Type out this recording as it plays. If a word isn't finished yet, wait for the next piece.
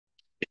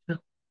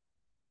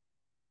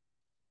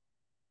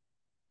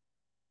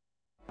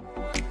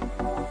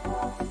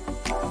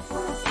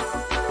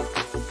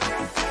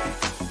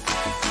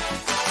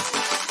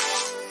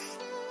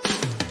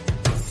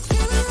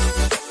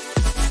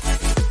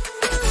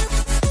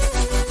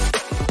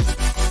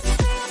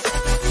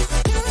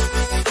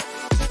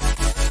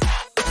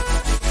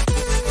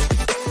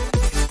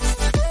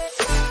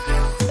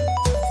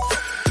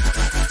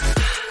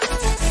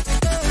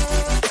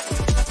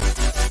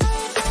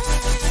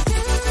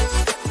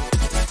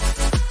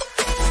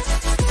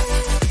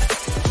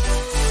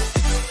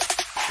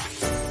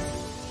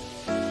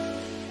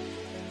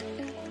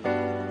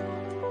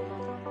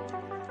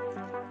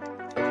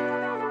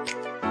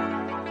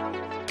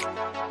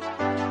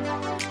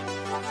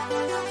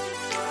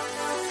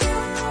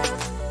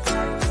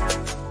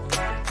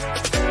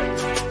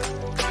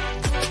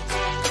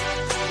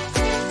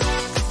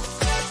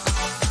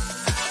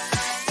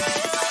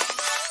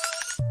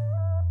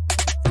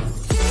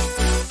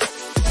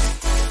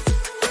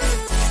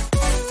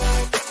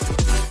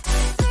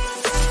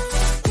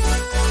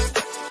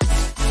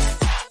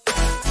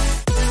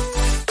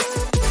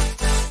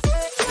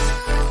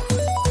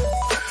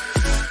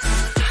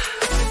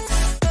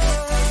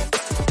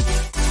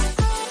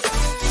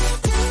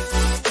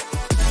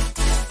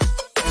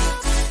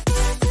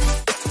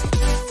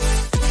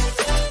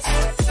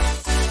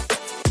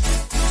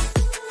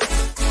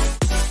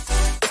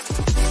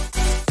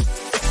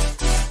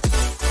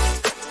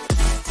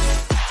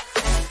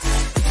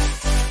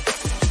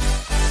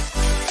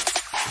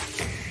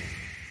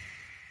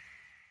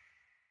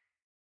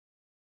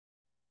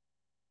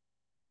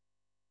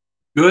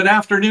Good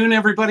afternoon,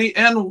 everybody,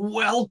 and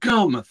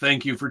welcome.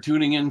 Thank you for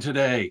tuning in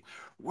today.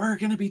 We're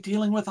going to be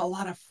dealing with a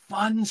lot of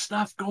fun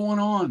stuff going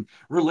on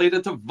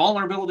related to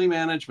vulnerability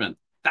management.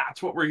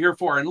 That's what we're here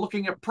for. And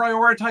looking at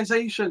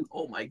prioritization.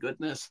 Oh my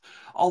goodness.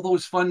 All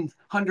those fun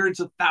hundreds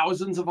of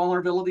thousands of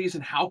vulnerabilities,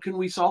 and how can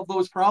we solve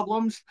those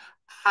problems?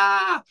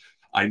 I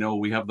know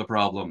we have the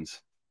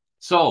problems.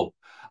 So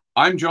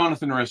I'm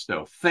Jonathan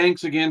Risto.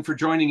 Thanks again for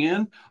joining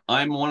in.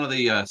 I'm one of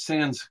the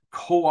SANS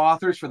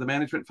co-authors for the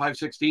Management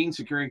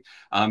 516,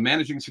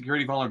 Managing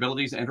Security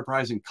Vulnerabilities,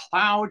 Enterprise and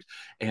Cloud,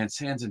 and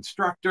SANS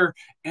Instructor.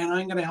 And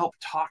I'm going to help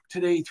talk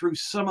today through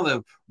some of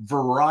the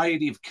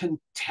variety of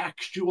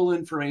contextual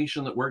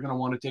information that we're going to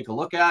want to take a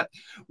look at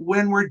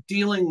when we're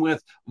dealing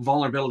with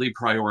vulnerability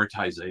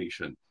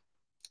prioritization.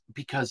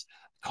 Because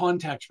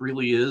context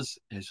really is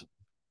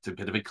it's a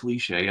bit of a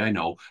cliche, I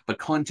know, but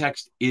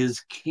context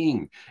is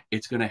king.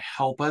 It's going to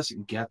help us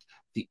get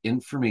the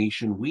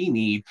information we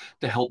need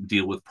to help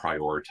deal with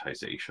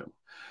prioritization.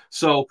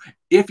 So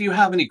if you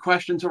have any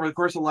questions over the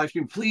course of the live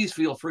stream, please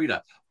feel free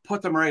to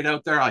put them right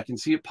out there. I can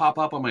see it pop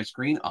up on my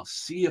screen. I'll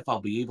see if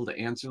I'll be able to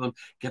answer them,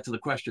 get to the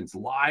questions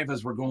live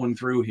as we're going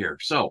through here.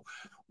 So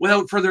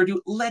without further ado,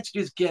 let's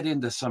just get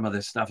into some of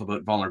this stuff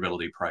about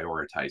vulnerability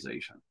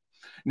prioritization.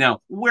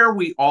 Now, where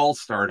we all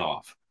start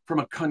off, from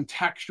a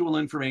contextual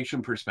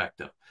information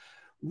perspective,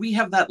 we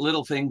have that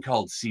little thing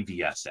called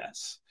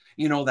CVSS.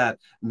 You know, that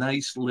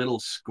nice little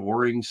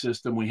scoring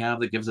system we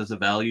have that gives us a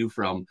value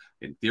from,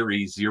 in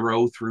theory,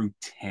 0 through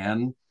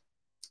 10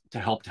 to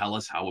help tell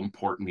us how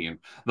important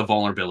the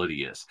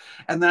vulnerability is.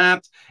 And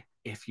that,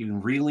 if you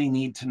really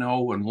need to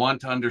know and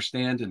want to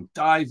understand and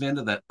dive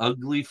into that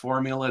ugly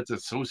formula that's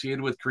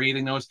associated with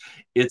creating those,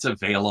 it's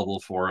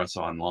available for us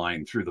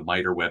online through the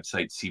MITRE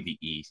website,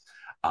 CVE.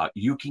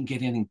 You can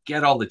get in and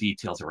get all the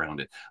details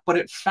around it, but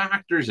it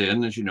factors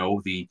in, as you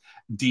know, the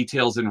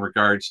details in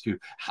regards to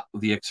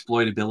the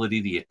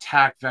exploitability, the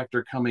attack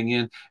vector coming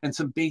in, and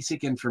some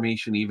basic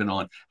information even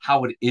on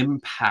how it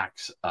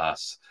impacts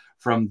us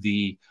from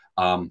the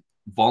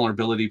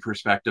vulnerability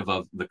perspective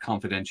of the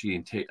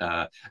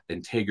confidentiality,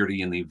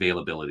 integrity, and the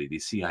availability, the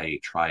CIA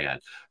triad.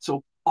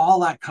 So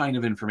all that kind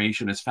of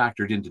information is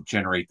factored in to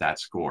generate that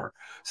score.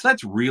 So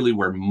that's really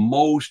where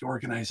most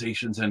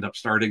organizations end up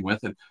starting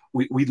with. And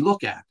we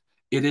look at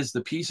it is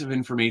the piece of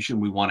information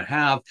we want to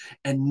have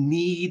and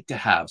need to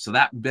have. So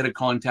that bit of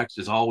context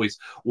is always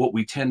what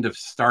we tend to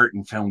start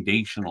in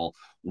foundational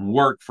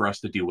work for us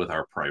to deal with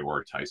our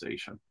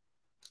prioritization.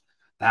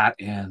 That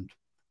and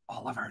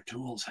all of our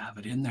tools have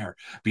it in there,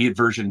 be it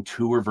version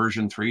 2 or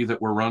version 3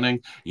 that we're running.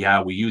 Yeah,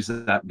 we use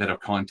that bit of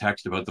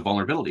context about the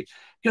vulnerability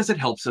because it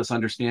helps us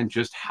understand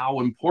just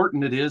how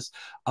important it is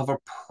of a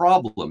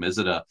problem. Is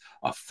it a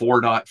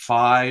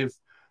 4.5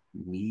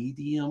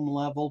 medium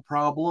level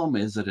problem?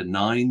 Is it a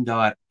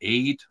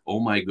 9.8? Oh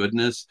my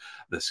goodness,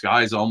 the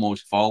sky's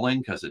almost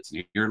falling because it's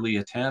nearly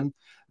a 10.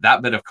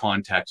 That bit of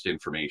context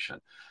information.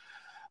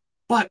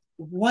 But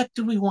what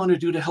do we want to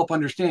do to help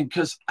understand?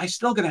 Because I'm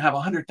still going to have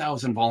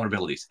 100,000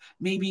 vulnerabilities,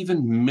 maybe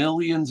even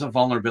millions of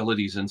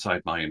vulnerabilities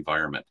inside my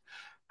environment.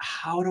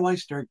 How do I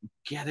start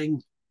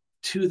getting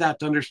to that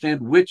to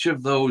understand which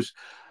of those,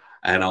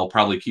 and I'll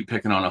probably keep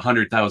picking on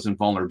 100,000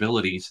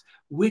 vulnerabilities,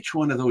 which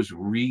one of those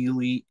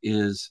really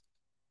is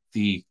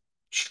the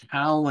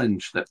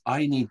challenge that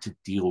I need to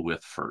deal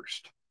with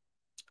first?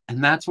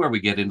 And that's where we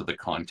get into the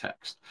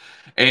context.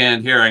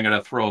 And here I'm going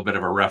to throw a bit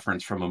of a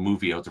reference from a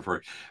movie out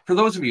there. For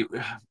those of you,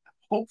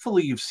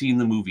 hopefully you've seen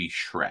the movie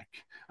Shrek.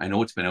 I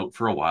know it's been out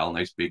for a while.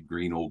 Nice big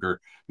green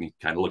ogre. He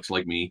kind of looks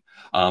like me,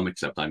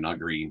 except I'm not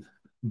green.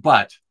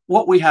 But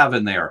what we have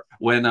in there,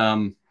 when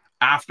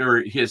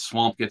after his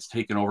swamp gets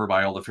taken over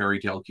by all the fairy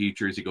tale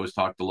creatures, he goes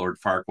talk to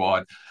Lord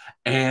Farquaad,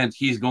 and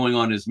he's going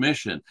on his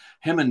mission.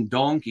 Him and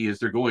Donkey, as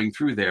they're going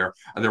through there,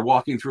 they're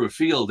walking through a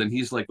field, and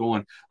he's like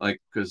going, like,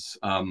 because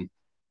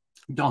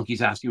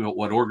Donkey's asking about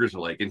what ogres are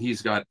like, and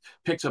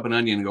picks up an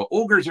onion and go,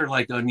 ogres are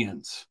like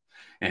onions.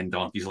 And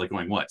Donkey's like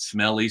going, what?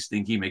 Smelly,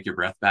 stinky, make your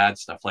breath bad,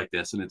 stuff like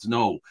this. And it's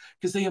no,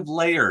 because they have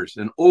layers,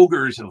 and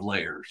ogres have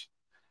layers.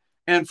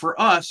 And for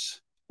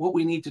us, what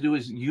we need to do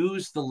is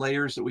use the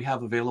layers that we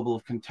have available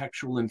of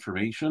contextual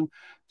information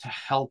to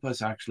help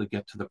us actually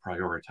get to the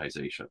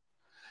prioritization.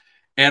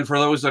 And for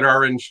those that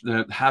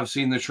have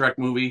seen the Shrek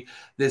movie,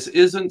 this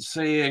isn't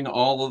saying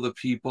all of the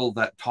people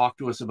that talk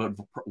to us about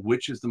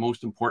which is the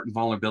most important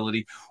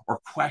vulnerability or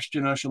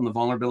question us on the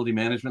vulnerability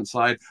management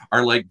side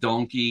are like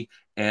Donkey,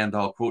 and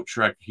I'll quote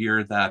Shrek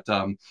here, that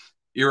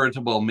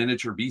irritable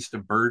miniature beast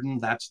of burden.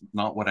 That's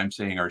not what I'm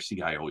saying our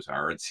CIOs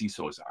are and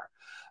CISOs are.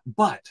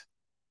 But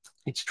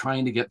it's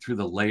trying to get through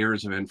the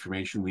layers of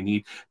information we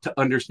need to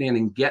understand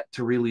and get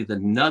to really the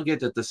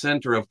nugget at the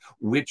center of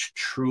which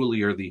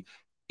truly are the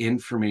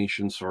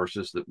information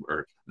sources that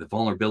are the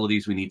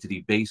vulnerabilities we need to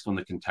be based on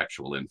the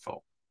contextual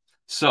info.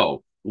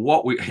 So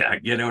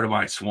get out of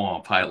my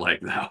swamp. I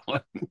like that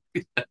one.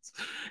 Yes.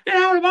 Get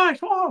out of my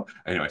swamp.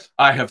 Anyways,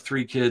 I have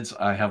 3 kids.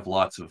 I have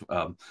lots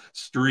of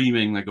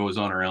streaming that goes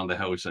on around the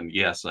house. And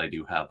yes, I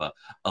do have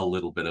a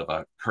little bit of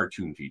a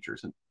cartoon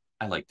features. And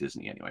I like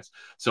Disney anyways.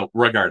 So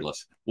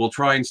regardless, we'll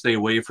try and stay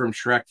away from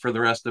Shrek for the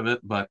rest of it.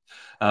 But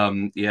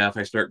yeah, if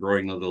I start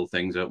growing the little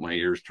things out, my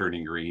ears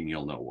turning green,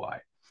 you'll know why.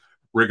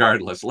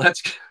 Regardless,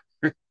 let's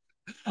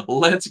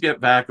get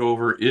back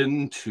over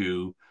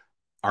into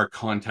our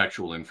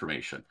contextual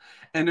information.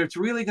 And it's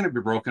really going to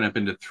be broken up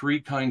into 3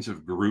 kinds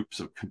of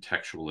groups of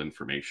contextual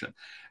information.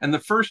 And the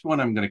first one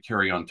I'm going to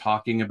carry on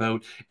talking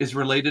about is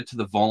related to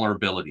the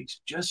vulnerabilities,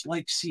 just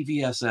like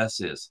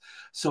CVSS is.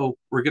 So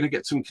we're going to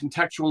get some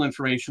contextual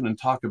information and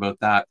talk about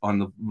that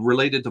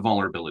related to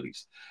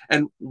vulnerabilities.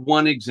 And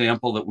one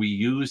example that we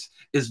use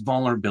is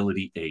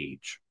vulnerability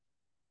age.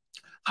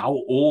 How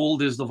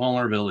old is the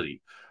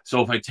vulnerability?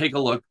 So if I take a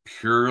look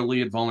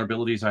purely at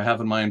vulnerabilities I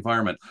have in my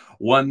environment,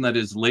 one that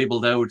is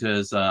labeled out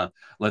as,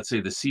 let's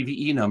say, the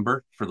CVE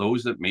number, for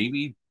those that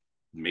maybe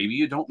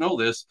you don't know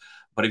this,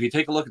 but if you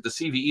take a look at the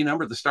CVE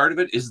number, the start of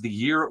it is the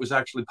year it was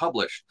actually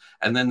published.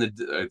 And then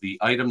the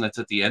item that's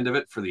at the end of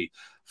it for the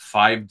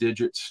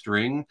 5-digit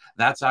string,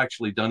 that's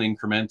actually done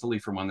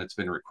incrementally from one that's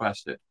been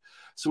requested.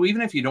 So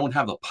even if you don't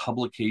have a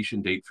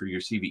publication date for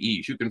your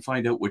CVEs, you can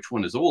find out which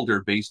one is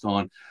older based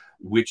on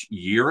which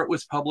year it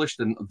was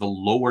published, and the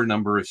lower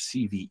number of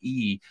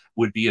CVE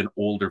would be an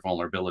older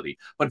vulnerability.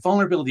 But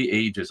vulnerability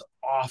age is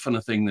often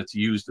a thing that's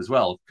used as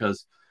well,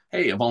 because,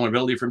 hey, a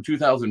vulnerability from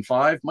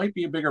 2005 might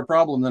be a bigger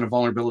problem than a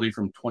vulnerability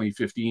from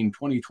 2015,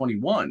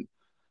 2021.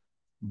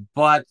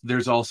 But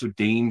there's also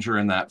danger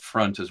in that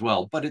front as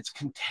well. But it's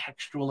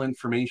contextual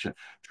information,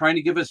 trying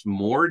to give us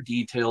more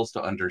details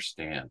to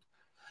understand.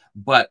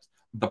 But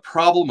the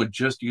problem with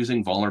just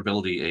using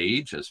vulnerability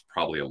age, as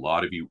probably a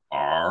lot of you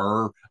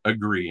are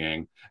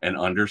agreeing and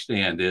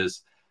understand,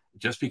 is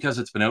just because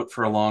it's been out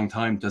for a long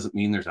time doesn't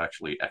mean there's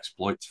actually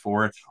exploits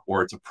for it,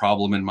 or it's a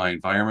problem in my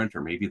environment, or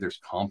maybe there's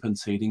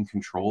compensating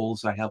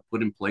controls I have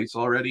put in place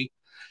already.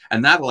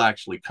 And that'll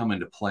actually come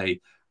into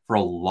play for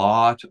a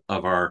lot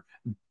of our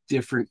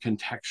different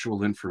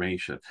contextual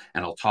information.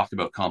 And I'll talk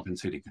about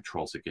compensating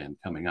controls again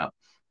coming up.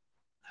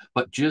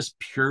 But just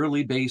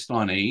purely based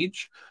on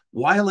age,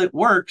 while it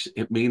works,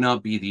 it may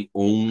not be the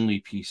only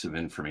piece of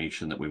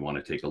information that we want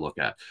to take a look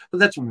at. But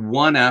that's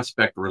one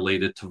aspect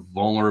related to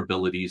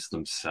vulnerabilities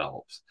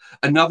themselves.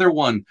 Another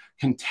one,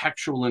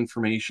 contextual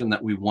information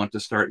that we want to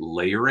start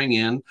layering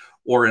in,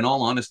 or in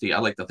all honesty, I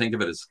like to think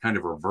of it as kind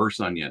of a reverse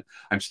onion.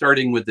 I'm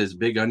starting with this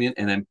big onion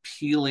and I'm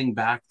peeling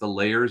back the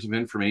layers of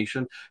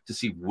information to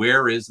see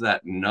where is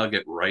that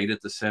nugget right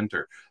at the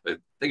center. Think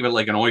of it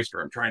like an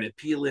oyster. I'm trying to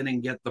peel in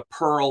and get the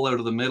pearl out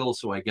of the middle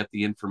so I get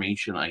the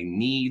information I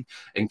need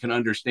and can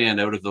understand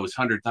out of those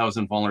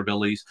 100,000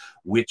 vulnerabilities,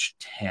 which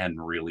 10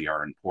 really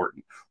are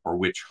important, or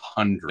which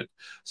 100,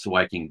 so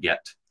I can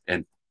get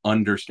and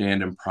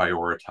understand and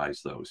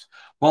prioritize those.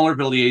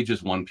 Vulnerability age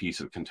is one piece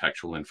of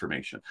contextual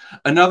information.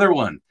 Another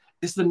one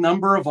is the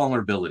number of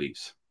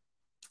vulnerabilities.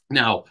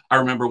 Now, I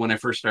remember when I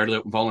first started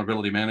out in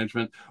vulnerability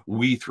management,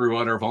 we threw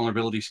out our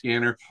vulnerability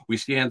scanner. We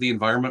scanned the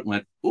environment,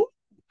 went, ooh,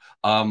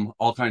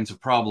 all kinds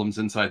of problems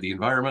inside the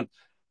environment.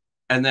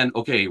 And then,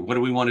 okay, what do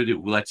we want to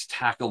do? Let's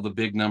tackle the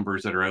big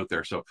numbers that are out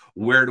there. So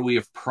where do we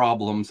have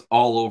problems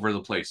all over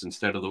the place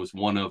instead of those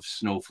one-off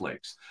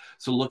snowflakes?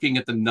 So looking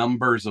at the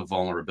numbers of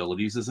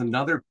vulnerabilities is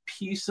another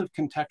piece of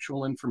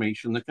contextual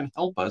information that can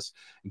help us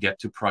get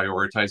to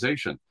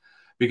prioritization.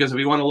 Because if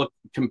we want to look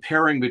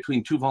comparing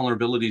between 2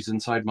 vulnerabilities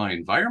inside my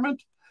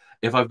environment,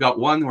 if I've got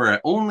one where I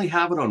only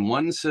have it on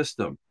one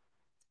system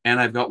and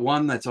I've got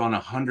one that's on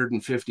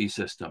 150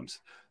 systems,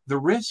 the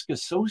risk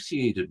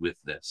associated with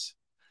this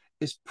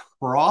is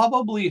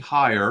probably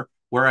higher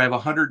where I have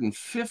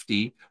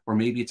 150, or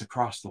maybe it's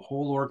across the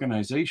whole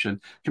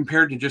organization,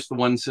 compared to just the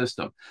one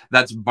system.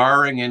 That's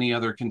barring any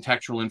other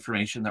contextual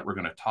information that we're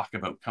going to talk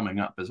about coming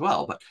up as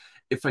well. But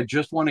if I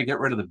just want to get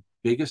rid of the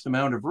biggest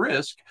amount of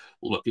risk,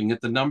 looking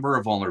at the number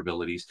of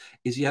vulnerabilities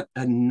is yet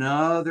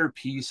another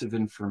piece of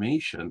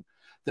information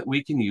that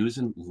we can use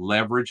and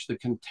leverage the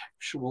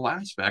contextual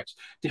aspects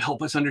to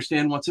help us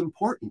understand what's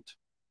important.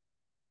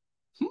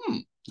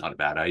 Not a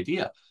bad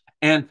idea.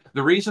 And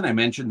the reason I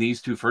mentioned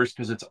these 2 first,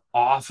 because it's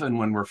often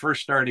when we're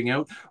first starting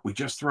out, we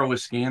just throw a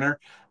scanner.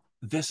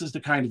 This is the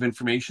kind of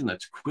information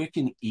that's quick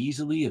and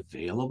easily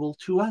available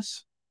to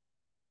us.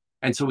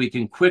 And so we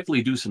can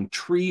quickly do some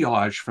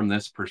triage from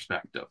this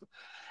perspective.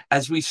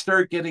 As we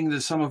start getting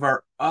to some of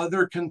our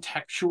other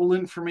contextual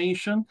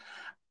information,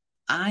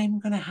 I'm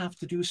going to have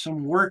to do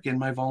some work in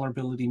my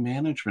vulnerability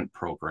management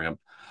program,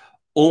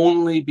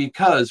 only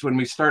because when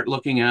we start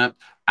looking at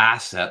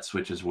assets,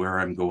 which is where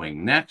I'm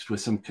going next with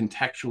some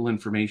contextual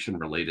information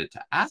related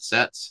to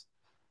assets,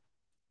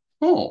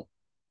 oh,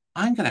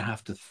 I'm going to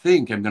have to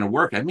think, I'm going to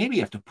work. I maybe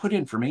have to put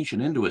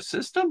information into a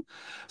system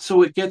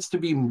so it gets to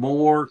be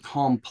more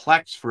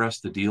complex for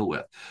us to deal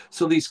with.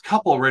 So these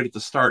couple right at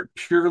the start,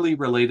 purely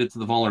related to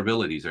the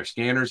vulnerabilities. Our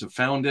scanners have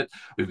found it.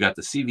 We've got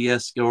the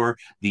CVS score,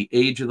 the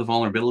age of the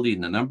vulnerability,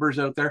 and the numbers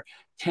out there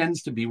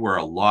tends to be where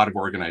a lot of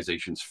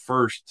organizations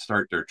first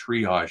start their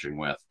triaging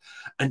with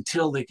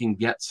until they can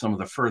get some of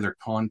the further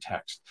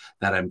context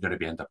that I'm going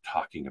to end up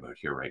talking about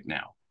here right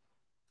now.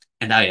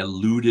 And I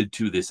alluded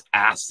to this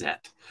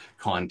asset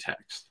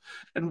context.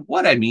 And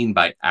what I mean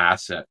by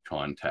asset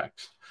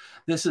context,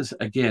 this is,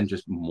 again,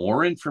 just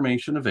more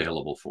information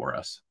available for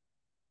us,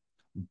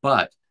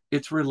 but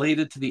it's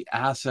related to the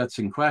assets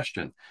in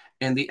question.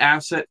 And the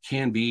asset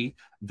can be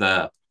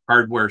the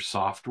hardware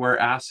software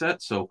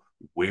asset. So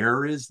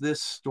where is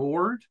this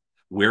stored?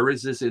 Where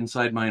is this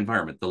inside my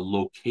environment? The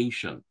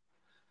location.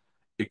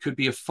 It could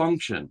be a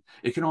function.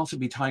 It can also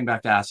be tying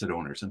back to asset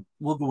owners. And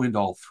we'll go into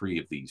all three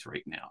of these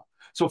right now.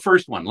 So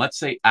first one, let's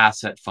say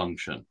asset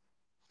function.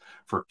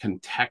 For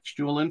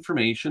contextual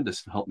information to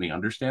help me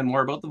understand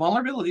more about the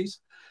vulnerabilities.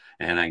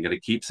 And I'm going to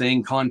keep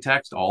saying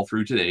context all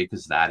through today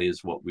because that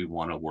is what we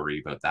want to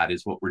worry about. That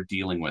is what we're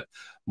dealing with.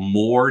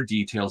 More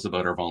details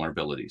about our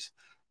vulnerabilities.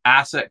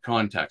 Asset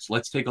context.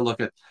 Let's take a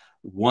look at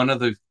one of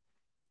the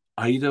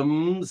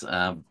items,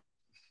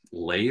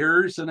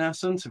 layers in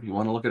essence, if you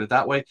want to look at it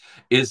that way,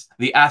 is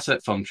the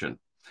asset function.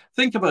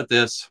 Think about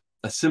this.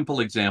 A simple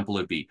example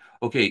would be,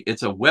 okay,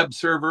 it's a web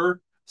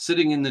server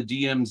sitting in the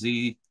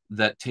DMZ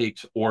that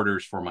takes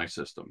orders for my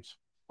systems.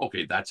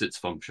 Okay, that's its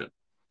function.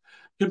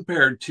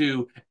 Compared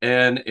to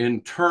an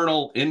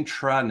internal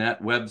intranet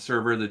web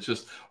server that's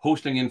just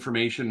hosting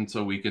information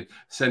so we can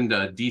send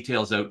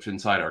details out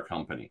inside our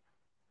company.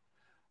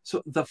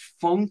 So the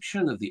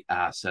function of the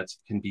assets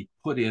can be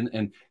put in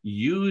and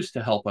used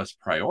to help us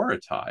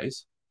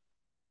prioritize,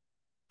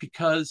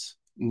 because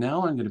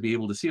now I'm going to be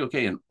able to see,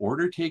 okay, an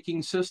order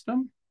taking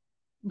system,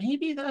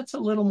 maybe that's a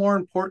little more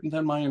important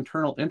than my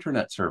internal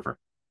intranet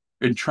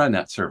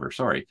server,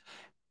 sorry,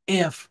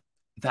 if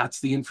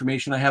that's the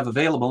information I have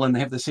available and they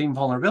have the same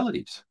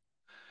vulnerabilities.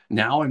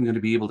 Now I'm going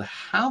to be able to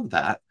have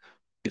that,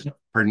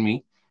 pardon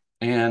me,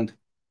 and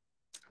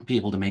be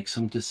able to make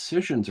some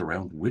decisions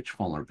around which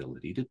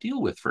vulnerability to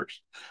deal with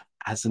first.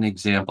 As an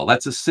example,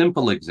 that's a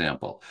simple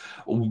example.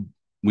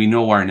 We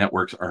know our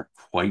networks aren't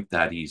quite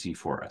that easy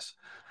for us.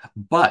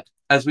 But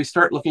as we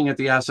start looking at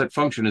the asset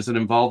function, is it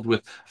involved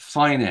with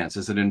finance?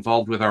 Is it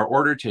involved with our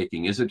order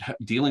taking? Is it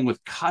dealing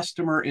with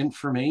customer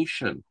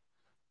information?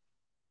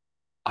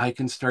 I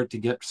can start to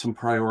get some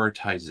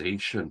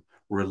prioritization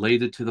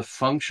related to the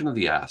function of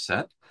the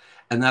asset,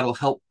 and that'll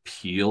help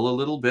peel a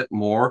little bit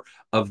more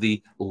of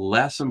the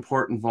less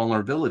important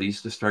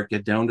vulnerabilities to start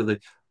get down to the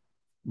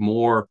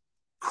more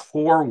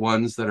core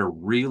ones that are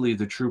really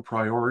the true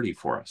priority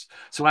for us.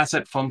 So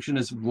asset function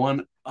is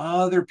one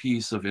other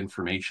piece of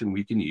information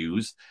we can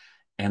use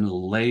and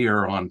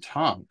layer on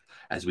top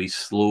as we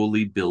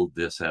slowly build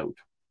this out.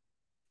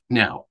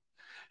 Now,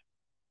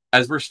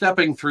 as we're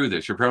stepping through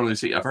this, you're probably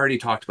see I've already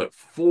talked about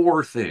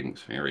 4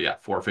 things. Here, yeah,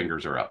 4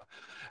 fingers are up,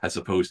 as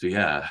opposed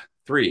to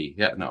 3,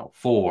 no,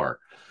 4.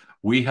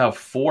 We have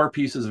 4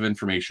 pieces of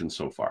information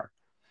so far.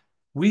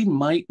 We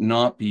might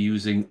not be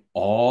using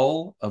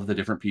all of the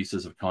different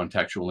pieces of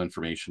contextual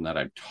information that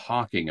I'm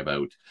talking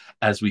about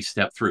as we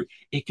step through.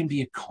 It can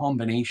be a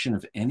combination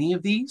of any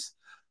of these,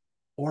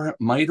 or it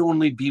might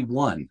only be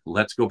one.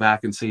 Let's go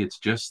back and say it's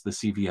just the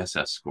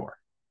CVSS score.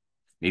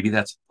 Maybe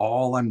that's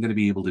all I'm going to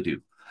be able to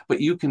do. But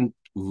you can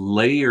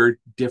layer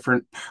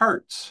different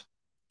parts,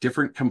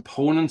 different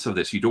components of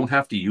this. You don't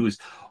have to use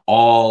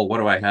all, what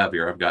do I have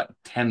here? I've got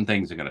 10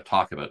 things I'm going to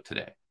talk about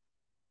today.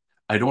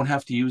 I don't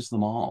have to use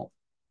them all.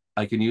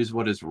 I can use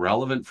what is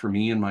relevant for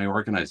me and my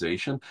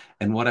organization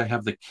and what I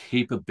have the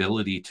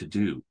capability to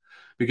do.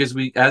 Because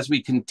as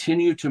we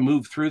continue to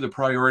move through the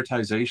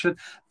prioritization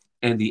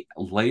and the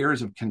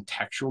layers of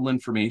contextual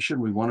information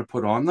we want to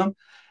put on them,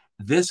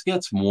 this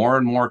gets more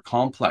and more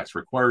complex,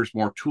 requires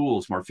more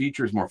tools, more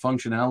features, more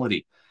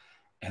functionality,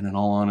 and in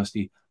all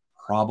honesty,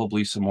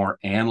 probably some more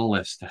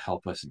analysts to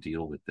help us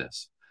deal with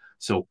this.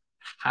 So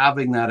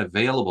having that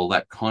available,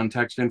 that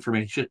context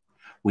information,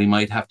 we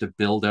might have to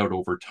build out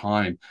over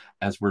time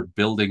as we're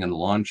building and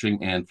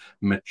launching and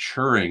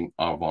maturing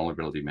our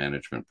vulnerability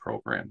management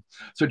program.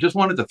 So just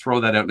wanted to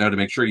throw that out now to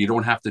make sure you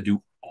don't have to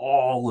do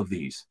all of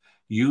these.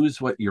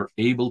 Use what you're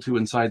able to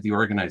inside the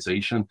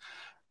organization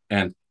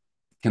and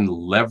can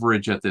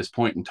leverage at this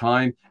point in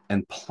time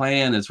and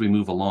plan as we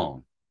move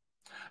along.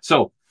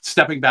 So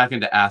stepping back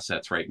into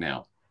assets right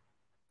now,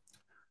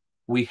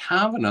 we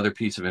have another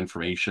piece of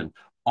information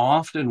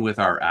often with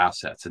our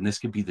assets, and this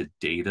could be the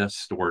data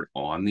stored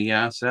on the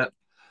asset.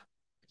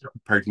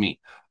 Pardon me.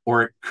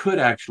 or it could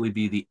actually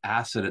be the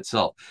asset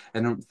itself.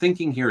 And I'm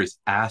thinking here is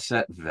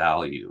asset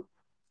value.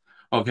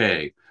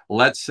 Okay,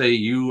 let's say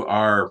you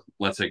are,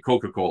 let's say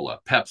Coca-Cola,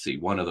 Pepsi,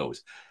 one of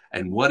those.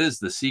 And what is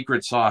the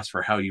secret sauce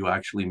for how you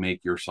actually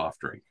make your soft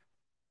drink?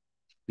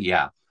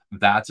 Yeah,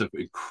 that's a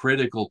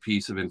critical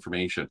piece of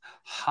information,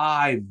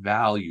 high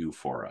value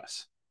for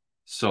us.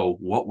 So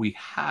what we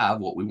have,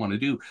 what we want to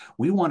do,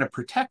 we want to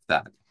protect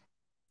that.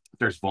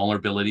 There's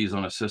vulnerabilities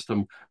on a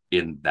system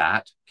in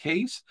that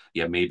case,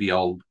 yeah, maybe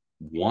I'll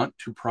want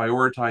to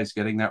prioritize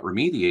getting that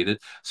remediated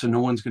so no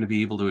one's going to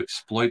be able to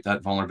exploit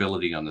that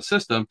vulnerability on the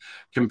system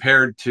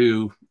compared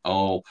to,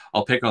 oh,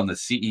 I'll pick on the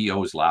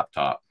CEO's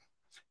laptop.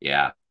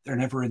 Yeah, they're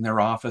never in their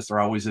office. They're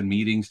always in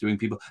meetings doing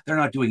people. They're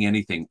not doing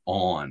anything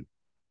on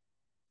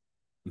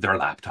their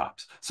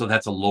laptops. So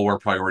that's a lower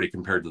priority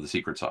compared to the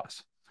secret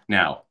sauce.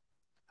 Now,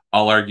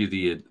 I'll argue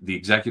the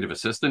executive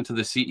assistant to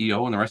the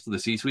CEO and the rest of the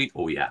C-suite,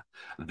 oh yeah,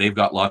 they've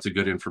got lots of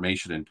good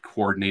information and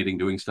coordinating,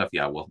 doing stuff.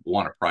 Yeah, we'll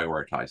want to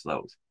prioritize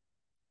those.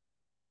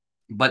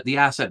 But the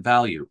asset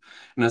value,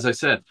 and as I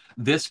said,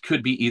 this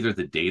could be either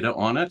the data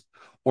on it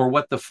or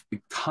what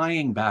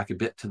tying back a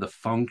bit to the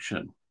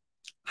function.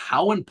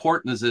 How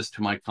important is this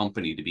to my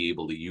company to be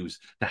able to use,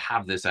 to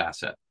have this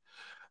asset?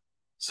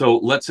 So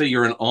let's say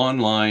you're an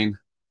online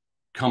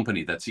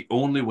company. That's the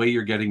only way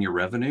you're getting your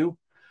revenue.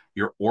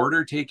 Your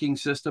order taking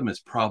system is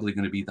probably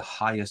going to be the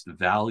highest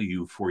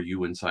value for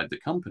you inside the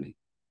company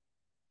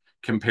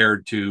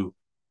compared to,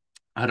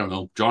 I don't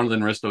know,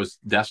 Jonathan Risto's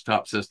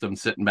desktop system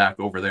sitting back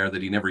over there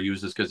that he never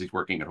uses because he's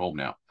working at home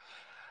now.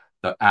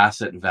 The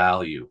asset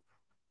value.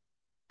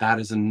 That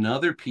is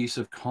another piece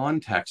of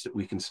context that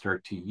we can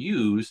start to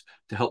use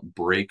to help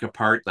break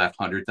apart that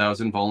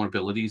 100,000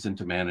 vulnerabilities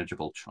into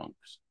manageable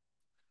chunks.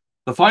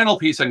 The final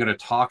piece I'm going to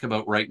talk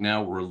about right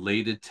now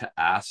related to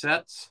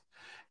assets,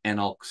 and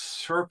I'll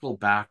circle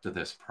back to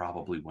this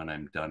probably when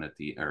I'm done at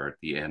the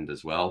end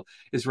as well,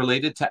 is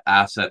related to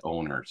asset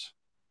owners.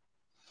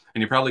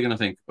 And you're probably going to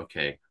think,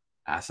 okay,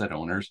 asset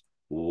owners,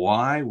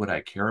 why would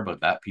I care about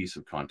that piece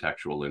of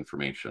contextual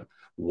information?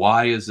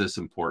 Why is this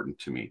important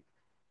to me?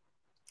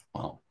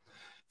 Well,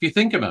 if you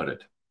think about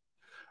it,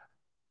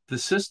 the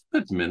system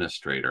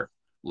administrator,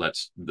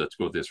 let's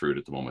go this route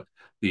at the moment,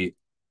 the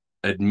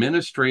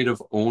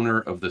administrative owner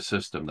of the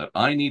system that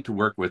I need to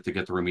work with to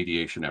get the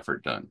remediation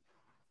effort done.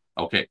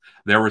 Okay,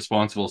 they're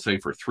responsible, say,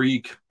 for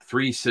three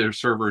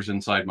servers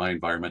inside my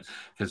environment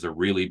because they're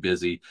really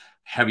busy,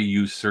 heavy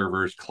use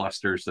servers,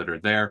 clusters that are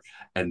there,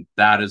 and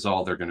that is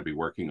all they're going to be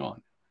working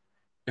on.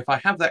 If I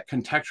have that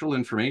contextual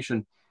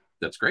information,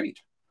 that's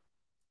great.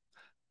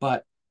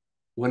 But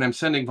when I'm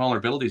sending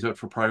vulnerabilities out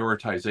for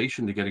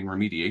prioritization to getting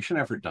remediation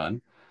effort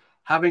done,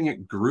 having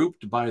it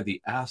grouped by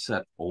the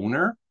asset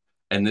owner,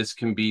 and this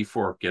can be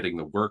for getting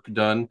the work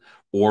done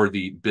or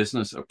the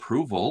business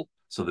approval,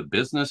 so the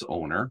business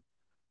owner,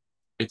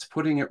 it's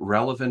putting it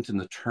relevant in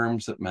the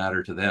terms that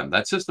matter to them.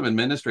 That system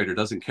administrator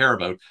doesn't care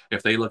about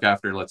if they look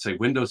after, let's say,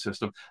 Windows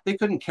system. They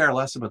couldn't care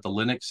less about the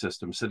Linux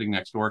system sitting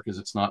next door because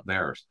it's not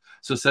theirs.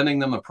 So sending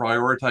them a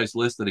prioritized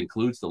list that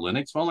includes the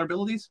Linux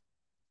vulnerabilities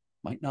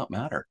might not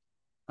matter.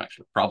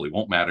 Actually, probably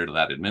won't matter to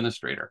that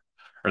administrator.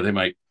 Or they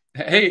might,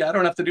 hey, I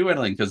don't have to do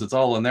anything because it's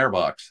all in their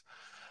box.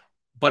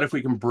 But if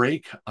we can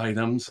break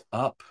items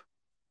up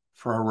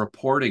for our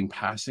reporting,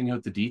 passing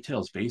out the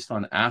details based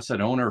on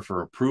asset owner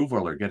for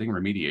approval or getting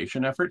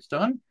remediation efforts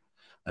done,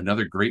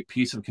 another great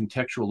piece of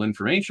contextual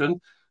information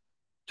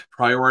to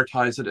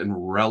prioritize it and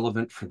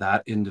relevant for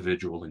that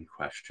individual in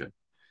question.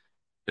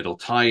 It'll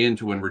tie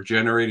into when we're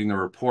generating the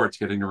reports,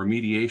 getting the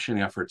remediation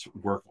efforts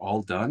work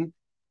all done,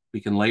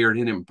 we can layer it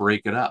in and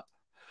break it up.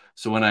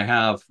 So when I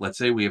have, let's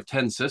say we have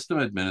 10 system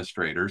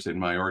administrators in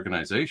my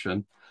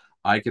organization,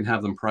 I can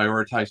have them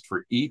prioritized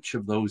for each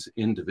of those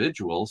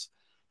individuals.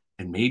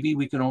 And maybe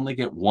we can only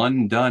get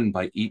one done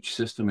by each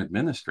system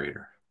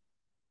administrator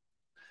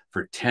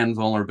for 10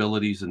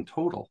 vulnerabilities in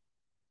total.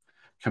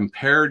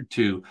 Compared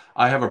to,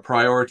 I have a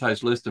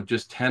prioritized list of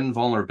just 10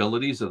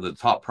 vulnerabilities of the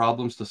top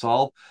problems to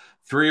solve.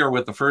 3 are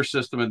with the first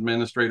system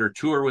administrator,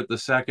 2 are with the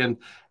second,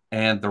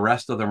 and the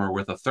rest of them are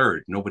with a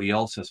third. Nobody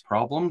else has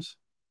problems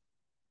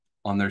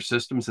on their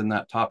systems in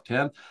that top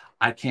 10.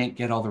 I can't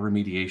get all the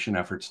remediation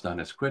efforts done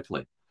as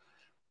quickly.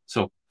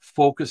 So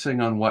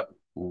focusing on what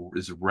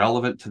is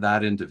relevant to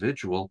that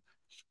individual,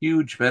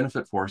 huge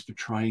benefit for us to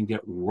try and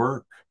get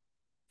work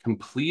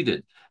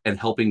completed and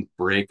helping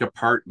break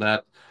apart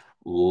that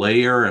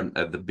layer and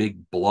the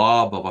big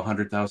blob of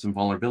 100,000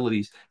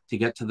 vulnerabilities to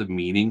get to the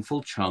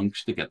meaningful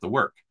chunks to get the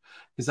work.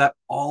 Because that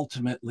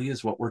ultimately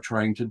is what we're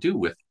trying to do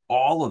with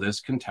all of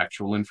this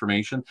contextual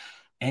information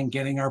and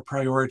getting our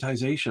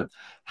prioritization.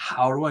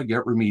 How do I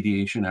get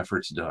remediation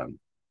efforts done?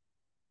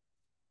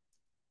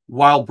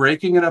 While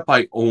breaking it up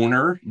by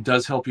owner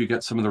does help you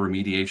get some of the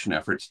remediation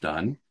efforts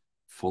done,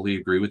 fully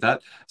agree with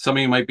that. Some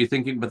of you might be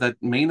thinking, but that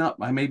may not,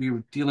 I may be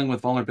dealing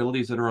with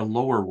vulnerabilities that are a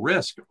lower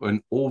risk,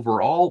 an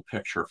overall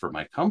picture for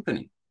my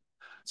company.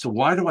 So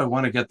why do I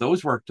want to get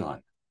those worked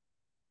on?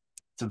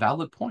 It's a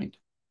valid point.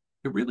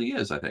 It really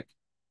is, I think.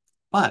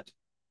 But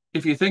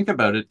if you think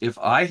about it, if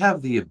I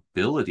have the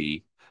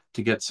ability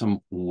to get some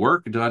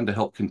work done to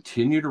help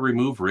continue to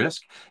remove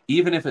risk,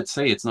 even if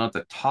it's not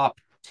the top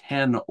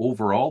 10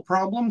 overall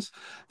problems,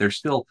 there's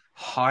still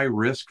high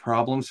risk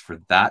problems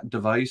for that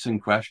device in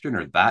question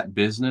or that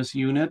business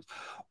unit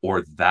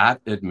or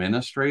that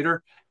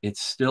administrator.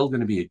 It's still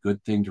going to be a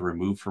good thing to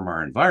remove from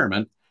our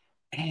environment.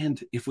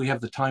 And if we have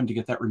the time to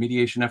get that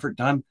remediation effort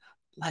done,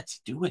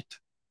 let's do it.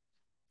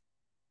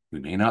 We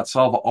may not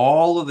solve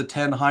all of the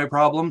 10 high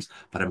problems,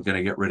 but I'm going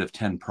to get rid of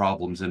 10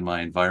 problems in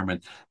my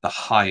environment, the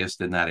highest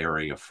in that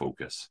area of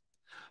focus.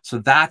 So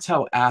that's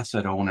how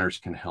asset owners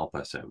can help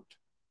us out.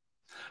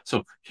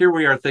 So here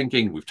we are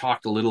thinking, we've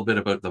talked a little bit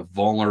about the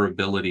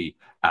vulnerability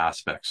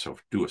aspects. So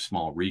do a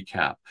small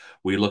recap.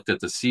 We looked at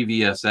the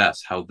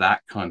CVSS, how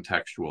that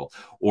contextual,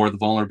 or the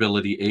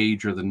vulnerability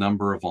age or the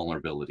number of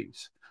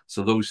vulnerabilities.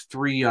 So those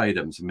 3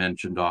 items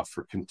mentioned off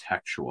for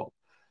contextual.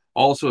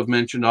 Also have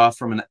mentioned off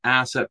from an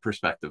asset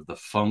perspective, the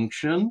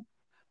function,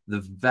 the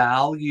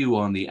value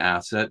on the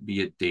asset,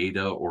 be it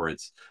data or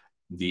it's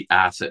the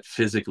asset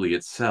physically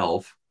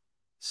itself.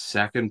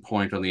 Second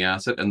point on the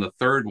asset. And the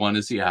third one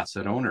is the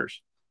asset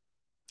owners.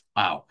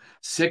 Wow,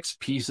 6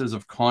 pieces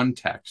of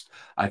context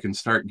I can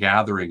start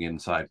gathering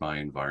inside my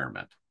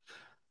environment.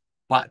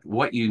 But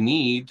what you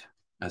need,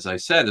 as I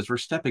said, as we're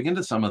stepping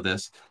into some of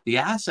this, the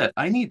asset,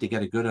 I need to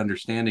get a good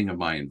understanding of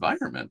my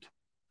environment.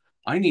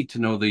 I need to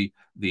know the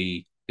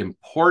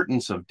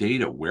importance of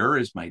data. Where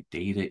is my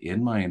data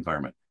in my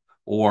environment?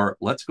 Or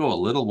let's go a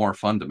little more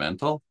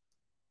fundamental.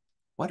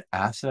 What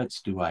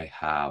assets do I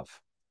have?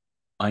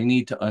 I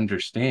need to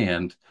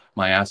understand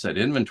my asset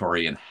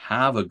inventory and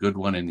have a good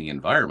one in the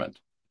environment.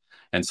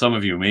 And some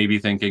of you may be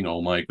thinking,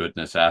 oh my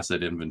goodness,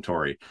 asset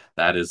inventory.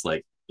 That is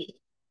like,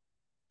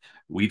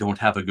 we don't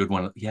have a good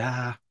one.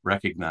 Yeah,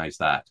 recognize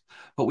that.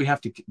 But we have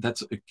to,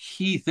 that's a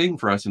key thing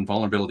for us in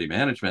vulnerability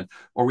management,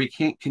 or we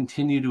can't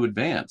continue to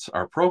advance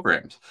our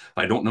programs. If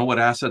I don't know what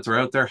assets are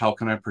out there, how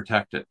can I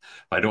protect it?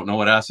 If I don't know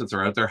what assets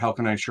are out there, how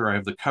can I ensure I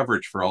have the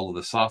coverage for all of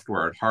the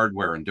software and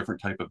hardware and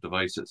different type of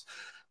devices?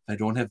 If I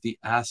don't have the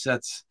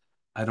assets,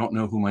 I don't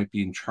know who might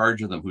be in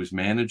charge of them, who's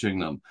managing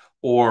them,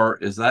 or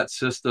is that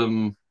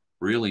system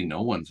really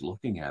no one's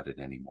looking at it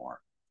anymore?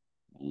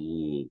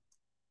 Ooh.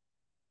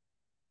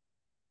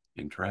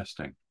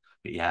 Interesting.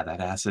 But yeah,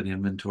 that asset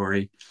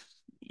inventory,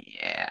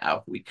 yeah,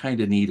 we kind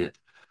of need it.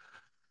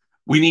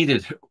 We need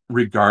it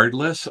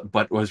regardless,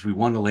 but as we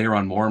want to layer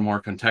on more and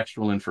more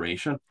contextual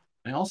information,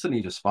 I also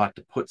need a spot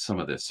to put some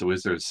of this. So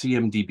is there a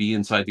CMDB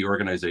inside the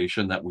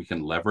organization that we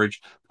can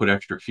leverage, put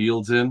extra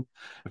fields in?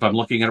 If I'm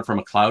looking at it from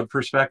a cloud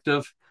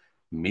perspective,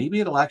 maybe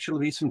it'll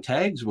actually be some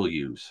tags we'll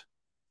use.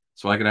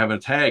 So I can have a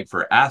tag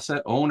for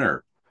asset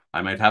owner.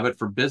 I might have it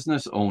for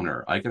business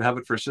owner. I could have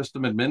it for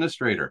system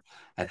administrator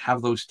and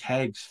have those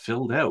tags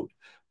filled out.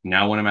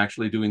 Now, when I'm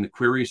actually doing the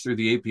queries through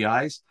the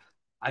APIs,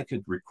 I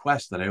could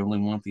request that I only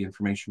want the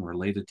information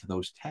related to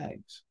those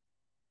tags.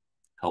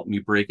 Help me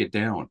break it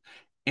down.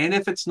 And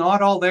if it's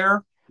not all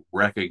there,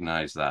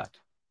 recognize that.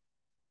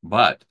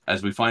 But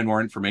as we find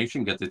more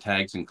information, get the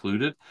tags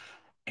included.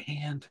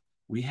 And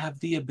we have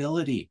the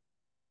ability,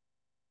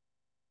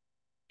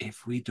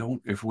 if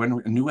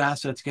when a new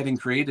asset's getting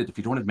created, if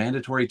you don't have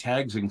mandatory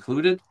tags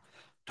included,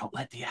 don't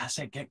let the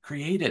asset get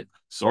created.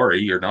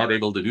 Sorry, you're not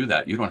able to do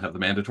that. You don't have the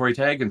mandatory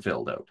tag and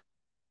filled out.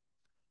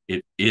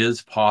 It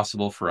is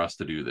possible for us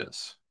to do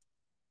this.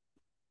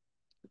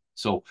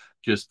 So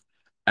just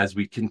as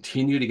we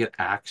continue to get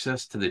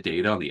access to the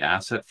data on the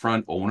asset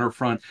front, owner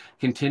front,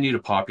 continue to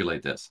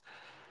populate this.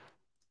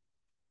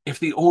 If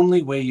the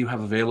only way you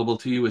have available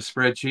to you is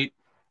spreadsheet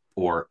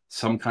or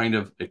some kind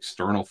of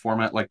external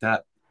format like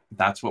that,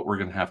 that's what we're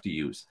going to have to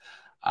use.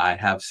 I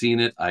have seen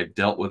it, I've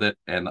dealt with it,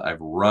 and I've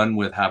run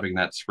with having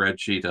that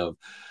spreadsheet of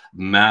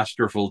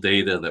masterful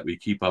data that we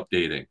keep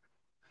updating.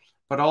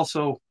 But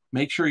also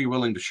make sure you're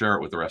willing to share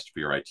it with the rest of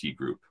your IT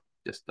group.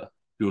 Just to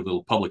do a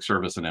little public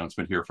service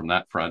announcement here from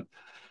that front.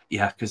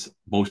 Yeah, because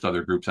most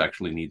other groups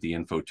actually need the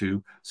info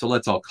too. So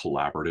let's all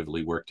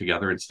collaboratively work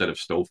together instead of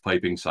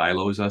stovepiping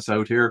silos us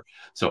out here.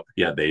 So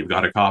yeah, they've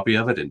got a copy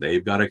of it and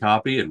they've got a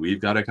copy and we've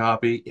got a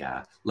copy.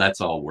 Yeah,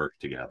 let's all work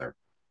together.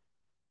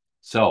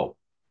 So,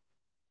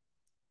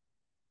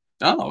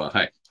 oh,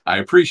 hi. I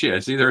appreciate it. I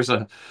see there's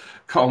a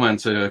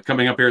comment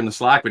coming up here in the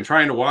Slack. Been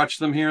trying to watch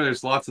them here.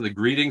 There's lots of the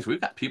greetings. We've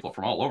got people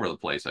from all over the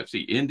place. I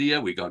see India.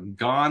 We got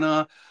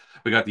Ghana.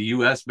 We got the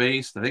US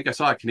based. I think I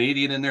saw a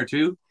Canadian in there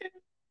too.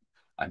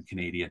 I'm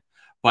Canadian.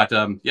 But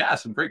yeah,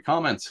 some great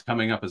comments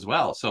coming up as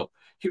well. So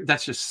here,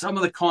 that's just some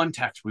of the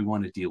context we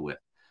want to deal with.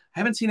 I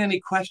haven't seen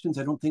any questions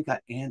I don't think I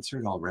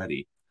answered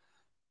already.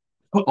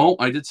 Oh,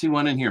 I did see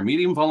one in here.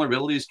 Medium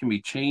vulnerabilities can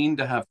be chained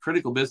to have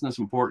critical business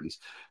importance.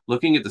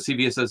 Looking at the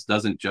CVSS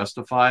doesn't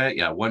justify it.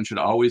 Yeah, one should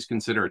always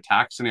consider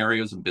attack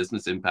scenarios and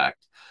business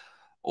impact.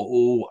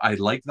 Oh, I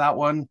like that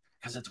one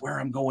because it's where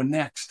I'm going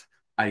next.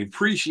 I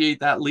appreciate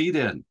that lead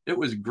in. It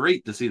was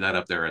great to see that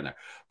up there in there.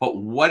 But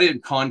what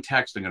in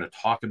context I'm going to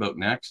talk about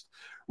next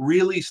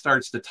really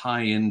starts to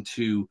tie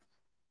into,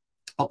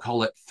 I'll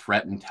call it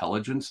threat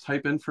intelligence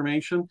type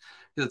information.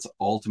 That's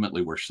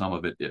ultimately where some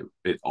of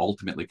it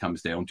ultimately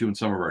comes down to, and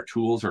some of our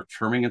tools are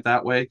terming it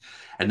that way.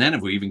 And then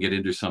if we even get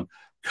into some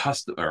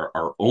custom or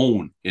our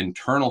own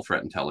internal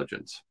threat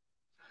intelligence,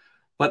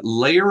 but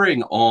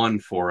layering on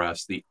for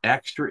us the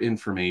extra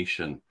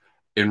information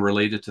in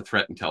related to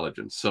threat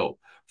intelligence. So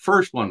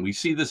first one, we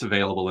see this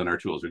available in our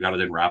tools. We got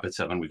it in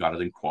Rapid7, we got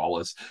it in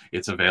Qualys.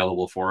 It's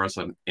available for us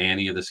on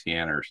any of the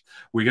scanners.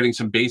 We're getting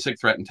some basic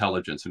threat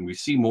intelligence, and we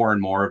see more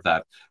and more of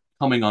that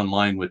coming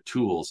online with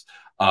tools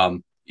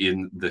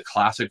in the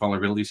classic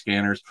vulnerability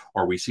scanners,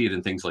 or we see it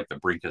in things like the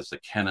Brinkas, the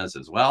Kennas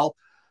as well,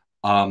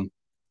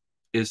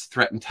 is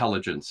threat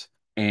intelligence.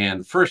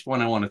 And first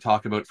one I want to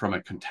talk about from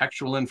a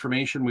contextual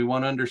information we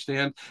want to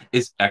understand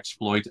is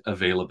exploit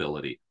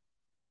availability.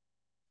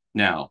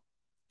 Now,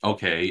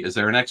 okay, is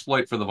there an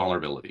exploit for the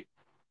vulnerability?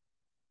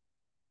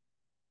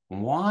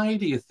 Why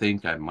do you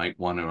think I might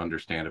want to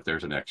understand if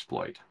there's an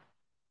exploit?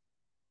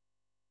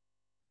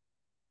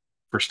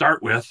 For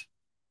start with,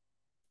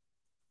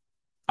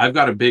 I've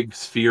got a big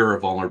sphere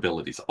of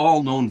vulnerabilities,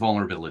 all known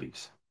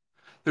vulnerabilities.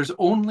 There's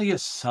only a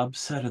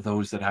subset of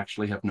those that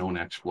actually have known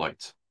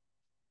exploits.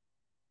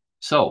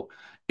 So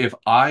if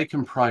I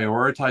can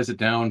prioritize it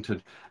down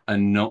to a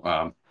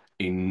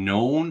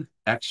known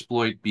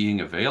exploit being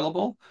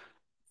available,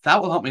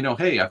 that will help me know,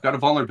 hey, I've got a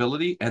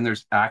vulnerability and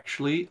there's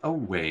actually a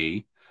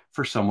way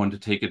for someone to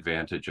take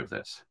advantage of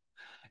this.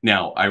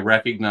 Now, I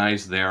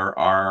recognize there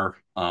are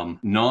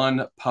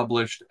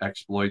non-published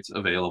exploits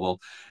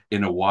available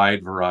in a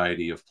wide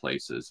variety of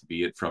places,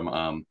 be it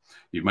from,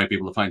 you might be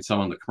able to find some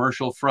on the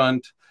commercial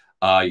front.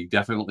 You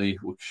definitely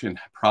should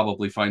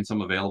probably find some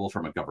available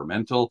from a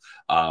governmental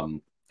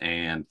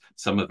and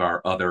some of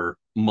our other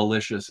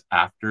malicious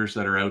actors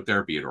that are out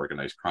there, be it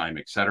organized crime,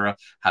 etc.,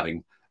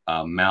 having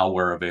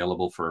malware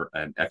available for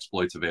and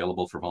exploits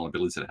available for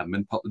vulnerabilities that haven't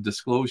been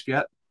disclosed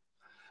yet.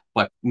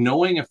 But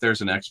knowing if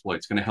there's an exploit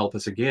is going to help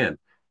us, again,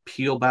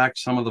 peel back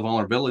some of the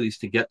vulnerabilities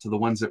to get to the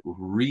ones that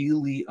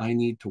really I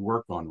need to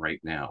work on right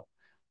now.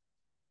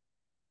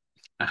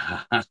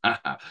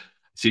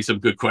 See some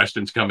good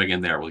questions coming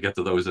in there. We'll get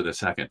to those in a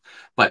second.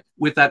 But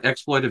with that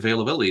exploit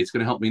availability, it's going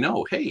to help me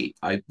know, hey,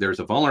 there's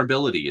a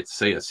vulnerability. It's,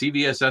 say, a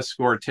CVSS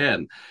score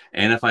 10.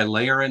 And if I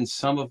layer in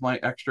some of my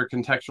extra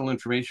contextual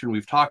information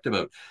we've talked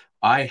about,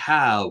 I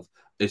have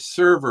a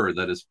server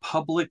that is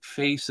public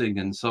facing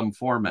in some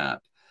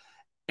format.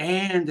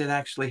 And it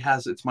actually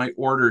has, it's my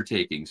order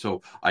taking.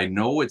 So I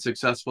know it's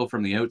accessible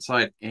from the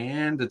outside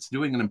and it's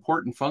doing an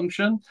important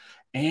function,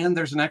 and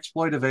there's an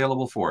exploit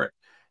available for it.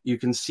 You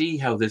can see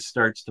how this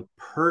starts to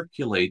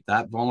percolate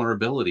that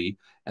vulnerability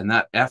and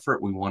that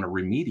effort we want to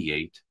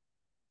remediate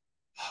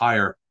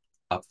higher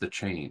up the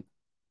chain.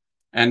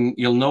 And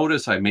you'll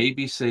notice I may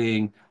be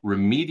saying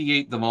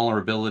remediate the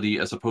vulnerability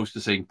as opposed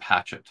to saying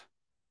patch it,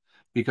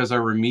 because our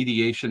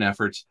remediation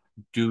efforts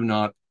do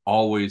not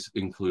always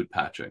include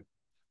patching.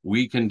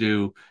 We can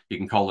do, you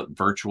can call it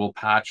virtual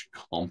patch,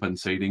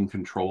 compensating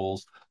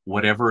controls,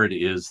 whatever it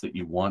is that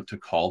you want to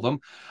call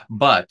them.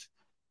 But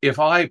if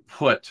I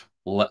put,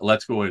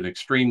 let's go an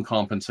extreme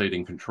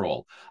compensating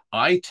control,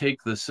 I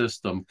take the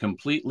system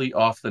completely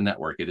off the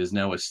network. It is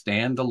now a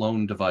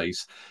standalone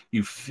device.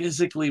 You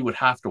physically would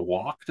have to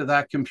walk to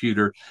that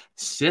computer,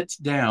 sit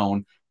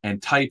down,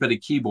 and type at a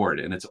keyboard,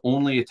 and it's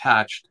only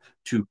attached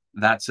to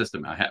that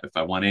system. If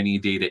I want any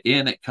data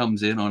in, it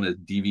comes in on a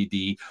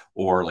DVD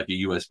or like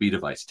a USB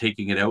device.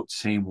 Taking it out,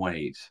 same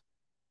ways.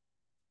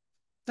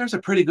 There's a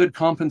pretty good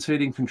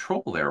compensating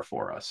control there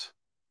for us.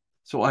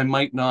 So I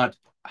might not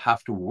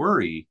have to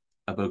worry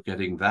about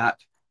getting that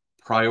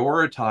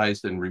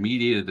prioritized and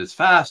remediated as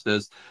fast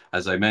as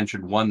I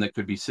mentioned, one that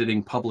could be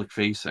sitting public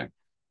facing.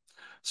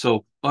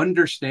 So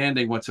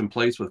understanding what's in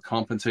place with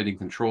compensating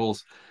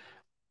controls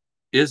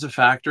is a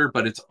factor,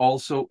 but it's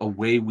also a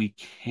way we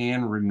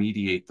can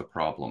remediate the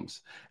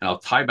problems. And I'll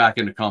tie back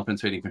into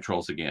compensating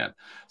controls again.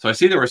 So I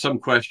see there was some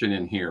question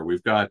in here.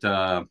 We've got,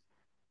 okay,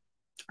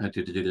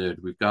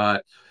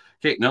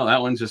 no,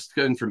 that one's just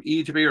coming from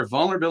EJB.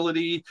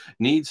 Vulnerability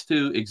needs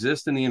to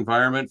exist in the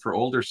environment for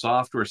older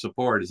software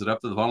support. Is it up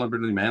to the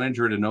vulnerability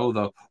manager to know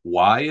the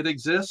why it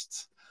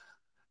exists?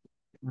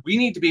 We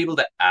need to be able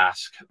to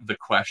ask the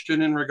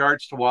question in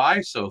regards to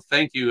why. So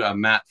thank you,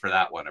 Matt, for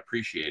that one.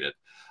 Appreciate it.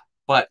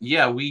 But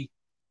yeah, we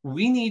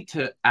need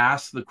to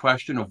ask the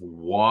question of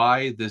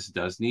why this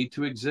does need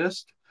to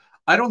exist.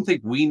 I don't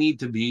think we need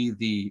to be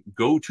the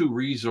go-to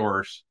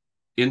resource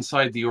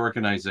inside the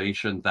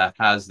organization that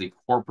has the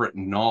corporate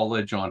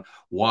knowledge on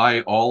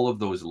why all of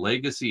those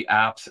legacy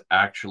apps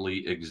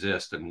actually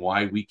exist and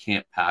why we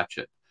can't patch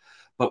it.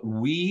 But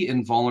we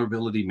in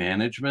vulnerability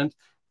management,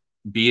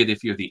 be it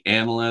if you're the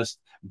analyst,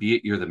 be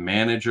it you're the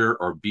manager,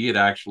 or be it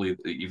actually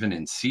even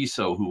in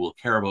CISO who will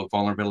care about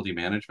vulnerability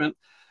management,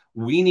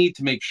 we need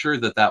to make sure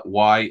that that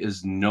why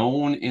is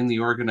known in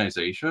the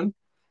organization.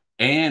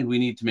 And we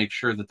need to make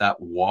sure that that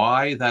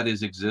why that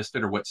is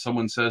existed or what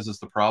someone says is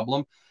the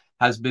problem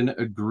has been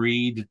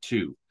agreed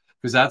to,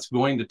 because that's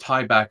going to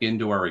tie back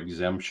into our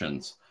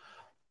exemptions.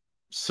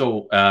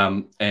 So,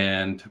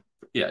 and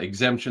yeah,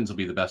 exemptions will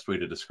be the best way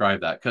to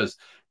describe that. Because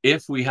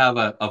if we have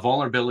a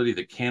vulnerability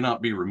that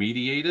cannot be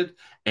remediated,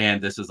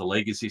 and this is a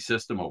legacy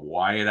system of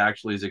why it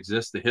actually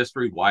exists, the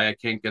history, why I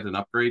can't get an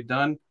upgrade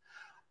done,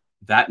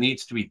 that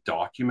needs to be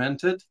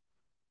documented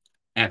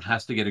and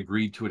has to get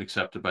agreed to and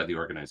accepted by the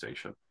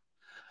organization.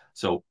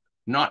 So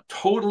not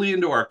totally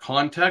into our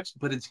context,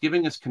 but it's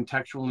giving us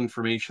contextual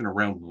information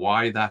around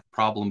why that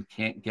problem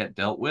can't get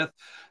dealt with.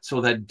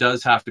 So that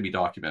does have to be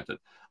documented.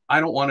 I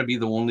don't want to be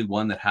the only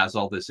one that has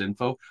all this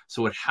info.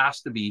 So it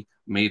has to be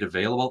made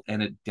available,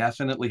 and it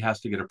definitely has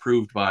to get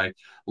approved by,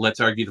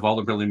 let's argue, the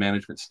Vulnerability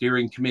Management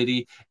Steering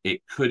Committee.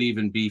 It could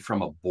even be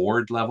from a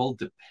board level,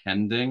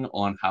 depending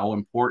on how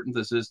important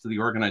this is to the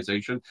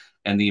organization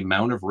and the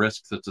amount of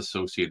risk that's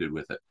associated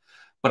with it.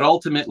 But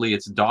ultimately,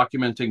 it's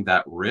documenting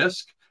that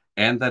risk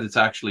and that it's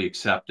actually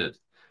accepted.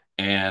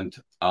 And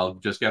I'll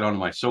just get onto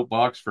my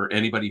soapbox for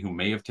anybody who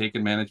may have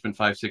taken Management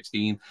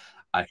 516.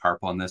 I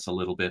harp on this a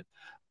little bit.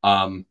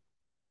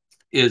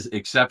 Is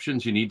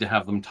exceptions, you need to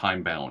have them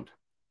time bound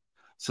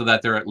so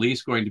that they're at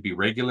least going to be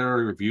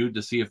regularly reviewed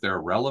to see if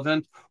they're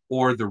relevant,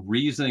 or the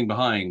reasoning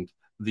behind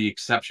the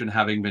exception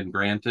having been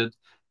granted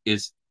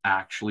is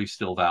actually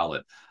still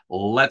valid.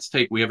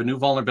 We have a new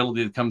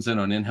vulnerability that comes in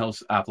on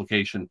in-house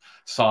application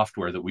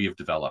software that we have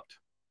developed.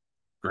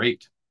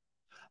 Great.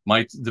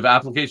 The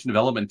application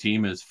development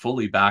team is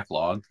fully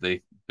backlogged.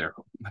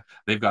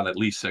 They've got at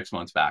least 6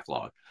 months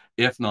backlog,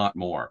 if not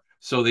more.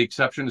 So the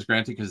exception is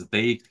granted because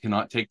they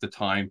cannot take the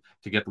time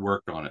to get the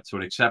work on it. So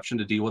an exception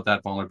to deal with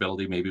that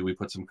vulnerability, maybe we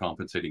put some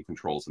compensating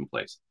controls in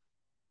place.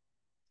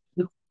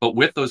 But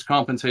with those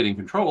compensating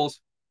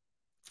controls,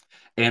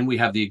 and we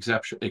have the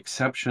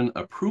exception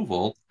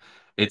approval,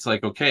 it's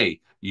like, okay,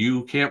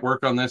 you can't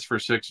work on this for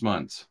 6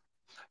 months.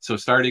 So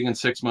starting in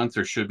 6 months,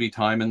 there should be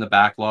time in the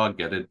backlog,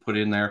 get it put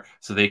in there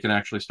so they can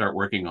actually start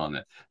working on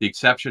it. The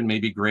exception may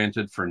be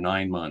granted for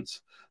 9 months.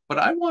 But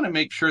I want to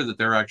make sure that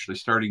they're actually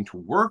starting to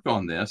work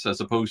on this,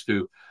 as opposed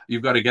to,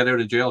 you've got to get out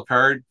of jail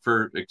card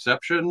for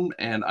exception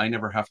and I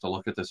never have to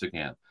look at this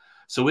again.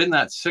 So in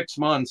that 6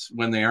 months,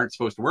 when they aren't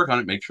supposed to work on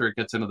it, make sure it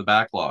gets into the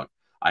backlog.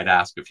 I'd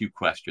ask a few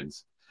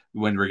questions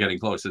when we're getting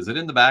close. Is it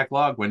in the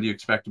backlog? When do you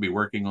expect to be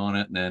working on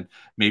it? And then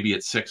maybe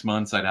at 6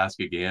 months, I'd ask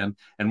again.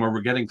 And when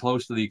we're getting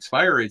close to the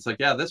expiry, it's like,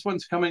 yeah, this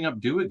one's coming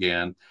up due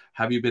again.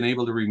 Have you been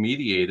able to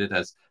remediate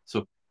it?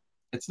 So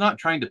it's not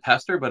trying to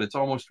pester, but it's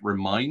almost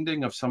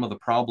reminding of some of the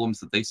problems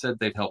that they said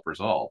they'd help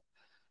resolve.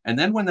 And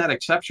then when that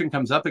exception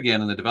comes up again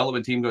and the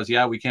development team goes,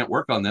 yeah, we can't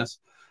work on this.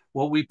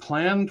 Well, we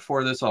planned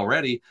for this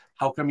already.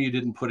 How come you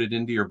didn't put it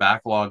into your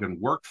backlog and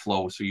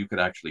workflow so you could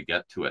actually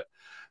get to it?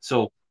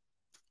 So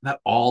that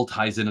all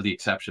ties into the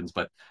exceptions,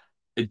 but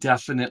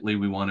definitely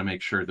we want to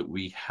make sure that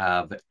we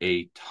have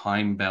a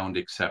time-bound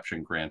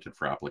exception granted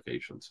for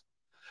applications.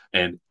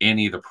 And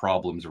any of the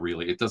problems,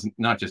 really, it doesn't,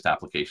 not just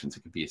applications,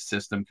 it could be a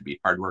system, it could be a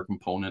hardware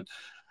component,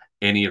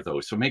 any of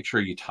those. So make sure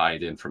you tie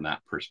it in from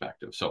that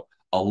perspective. So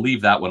I'll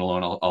leave that one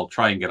alone. I'll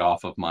try and get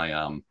off of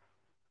my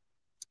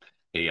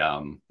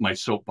my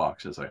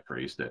soapbox, as I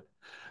phrased it.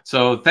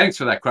 So thanks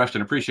for that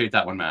question. Appreciate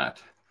that one,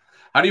 Matt.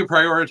 How do you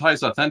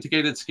prioritize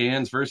authenticated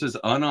scans versus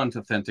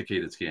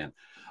unauthenticated scan?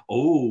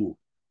 Oh,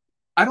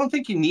 I don't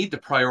think you need to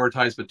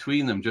prioritize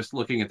between them, just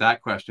looking at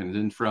that question.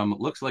 And from,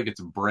 looks like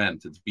it's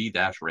Brent, it's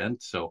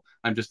B-Rent. So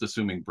I'm just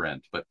assuming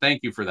Brent, but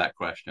thank you for that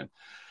question.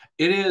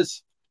 I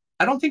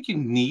don't think you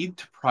need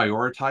to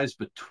prioritize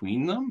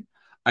between them.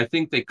 I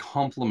think they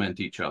complement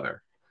each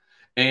other.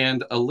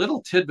 And a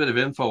little tidbit of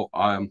info,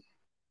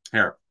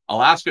 here,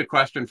 I'll ask a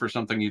question for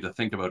something you need to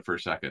think about for a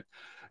second.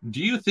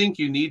 Do you think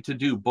you need to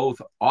do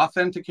both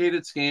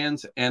authenticated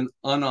scans and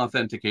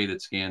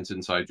unauthenticated scans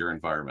inside your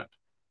environment?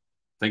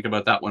 Think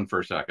about that one for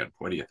a second.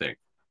 What do you think?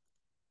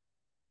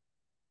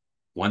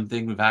 One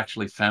thing we've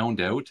actually found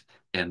out,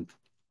 and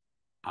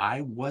I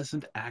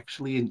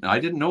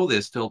didn't know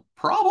this till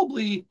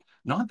probably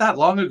not that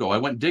long ago. I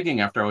went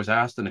digging after I was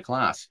asked in a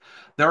class.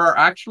 There are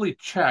actually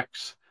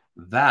checks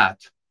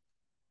that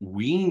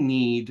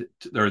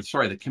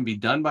that can be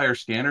done by our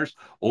scanners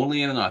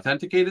only in an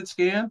authenticated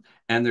scan,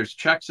 and there's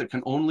checks that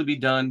can only be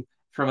done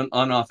from an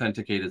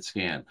unauthenticated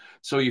scan.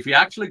 So if you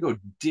actually go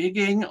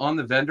digging on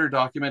the vendor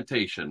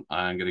documentation,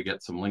 I'm going to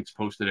get some links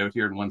posted out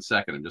here in 1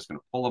 second. I'm just going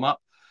to pull them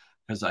up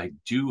because I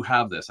do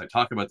have this. I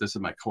talk about this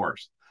in my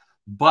course.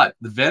 But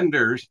the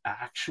vendors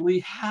actually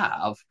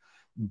have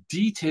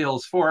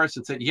details for us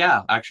that say,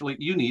 yeah, actually,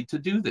 you need to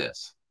do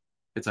this.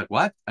 It's like,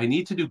 what? I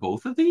need to do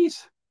both of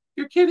these?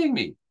 You're kidding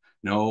me.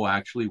 No,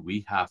 actually,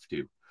 we have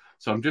to.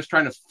 So I'm just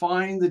trying to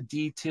find the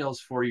details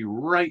for you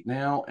right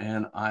now,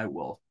 and I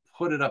will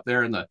put it up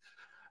there in the,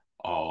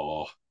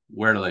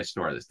 where do I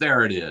store this?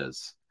 There it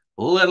is.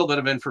 A little bit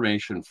of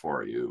information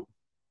for you.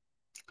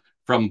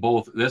 From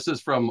both, this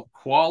is from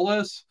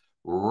Qualys,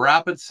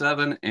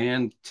 Rapid7,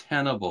 and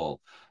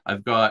Tenable.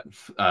 I've got,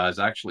 there's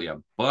actually a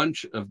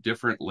bunch of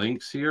different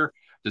links here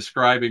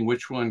describing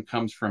which one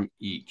comes from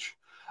each.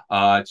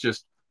 It's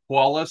just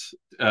Qualys,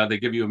 they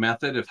give you a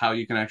method of how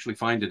you can actually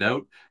find it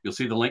out. You'll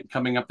see the link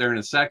coming up there in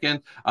a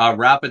second.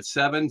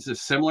 Rapid7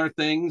 is similar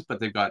things, but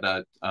they've got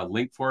a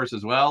link for us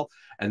as well.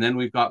 And then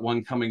we've got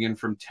one coming in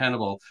from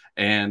Tenable,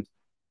 and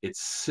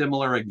it's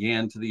similar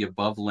again to the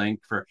above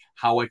link for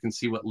how I can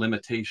see what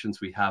limitations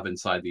we have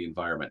inside the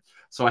environment.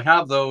 So I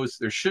have those.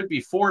 There should be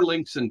 4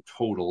 links in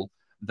total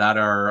that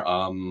are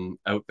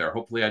out there.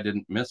 Hopefully I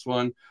didn't miss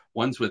one.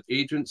 One's with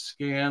agent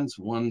scans,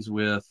 one's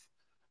with,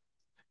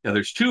 yeah,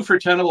 there's 2 for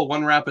Tenable,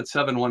 1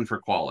 Rapid7, 1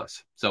 for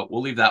Qualys. So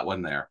we'll leave that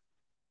one there.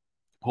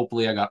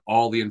 Hopefully I got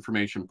all the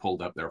information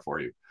pulled up there for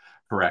you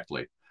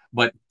correctly.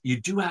 But you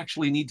do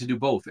actually need to do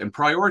both. And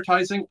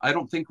prioritizing, I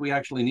don't think we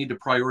actually need to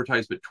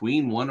prioritize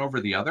between one over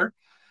the other.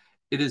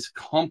 It is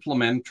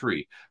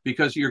complementary,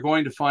 because you're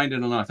going to find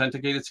in an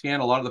authenticated scan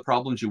a lot of the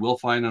problems you will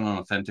find in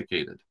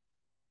unauthenticated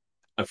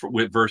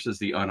versus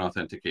the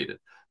unauthenticated.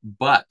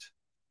 But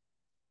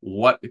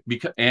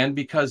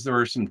because there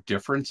are some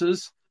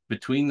differences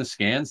between the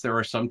scans, there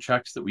are some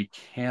checks that we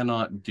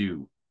cannot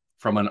do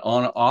from an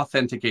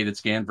authenticated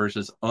scan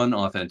versus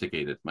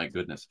unauthenticated. My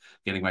goodness,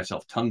 getting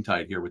myself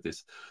tongue-tied here with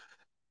this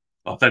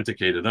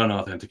authenticated,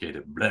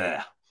 unauthenticated,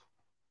 blah.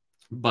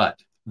 But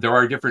there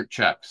are different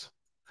checks.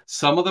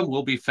 Some of them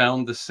will be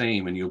found the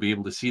same, and you'll be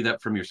able to see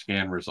that from your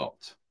scan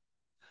results.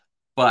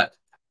 But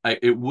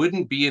it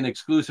wouldn't be an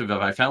exclusive. If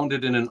I found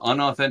it in an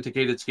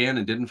unauthenticated scan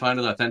and didn't find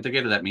it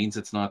authenticated, that means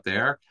it's not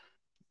there.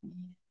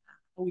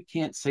 We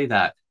can't say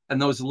that.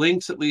 And those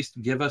links at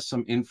least give us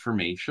some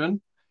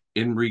information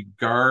in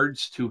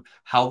regards to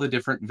how the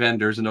different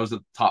vendors, and those are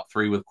the top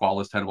 3 with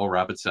Qualys, Tenable,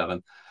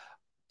 Rapid7,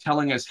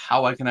 telling us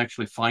how I can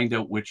actually find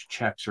out which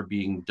checks are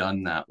being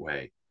done that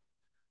way.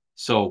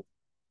 So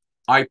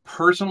I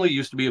personally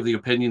used to be of the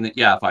opinion that,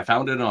 yeah, if I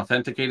found an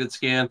authenticated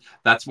scan,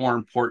 that's more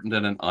important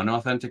than an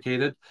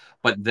unauthenticated.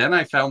 But then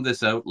I found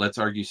this out, let's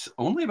argue,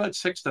 only about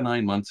 6 to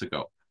 9 months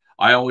ago.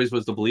 I always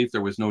was the belief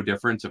there was no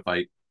difference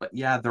but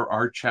yeah, there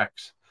are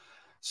checks.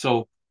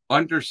 So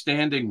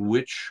understanding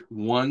which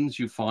ones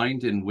you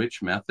find in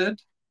which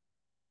method,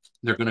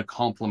 they're going to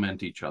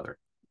complement each other.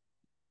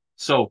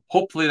 So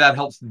hopefully that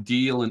helps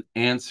deal and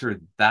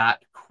answer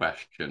that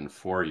question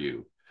for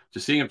you.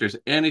 Just seeing if there's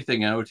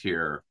anything out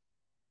here.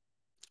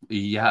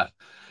 Yeah,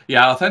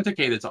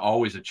 authenticate, it's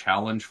always a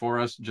challenge for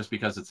us, just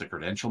because it's a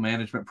credential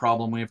management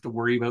problem we have to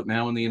worry about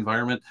now in the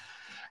environment.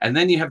 And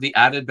then you have the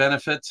added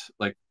benefits,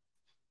 like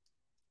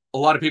a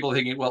lot of people are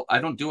thinking, well, I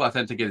don't do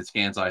authenticated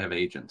scans, I have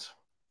agents.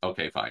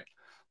 Okay, fine.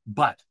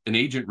 But an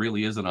agent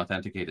really is an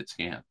authenticated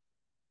scan.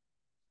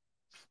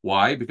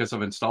 Why? Because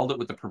I've installed it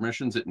with the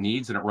permissions it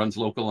needs, and it runs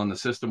local on the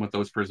system with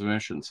those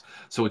permissions.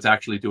 So it's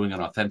actually doing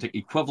an authentic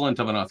equivalent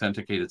of an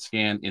authenticated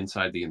scan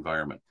inside the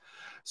environment.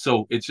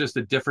 So it's just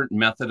a different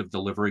method of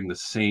delivering the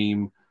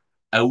same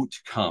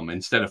outcome.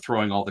 Instead of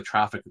throwing all the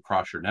traffic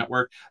across your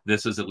network,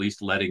 this is at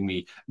least letting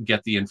me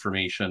get the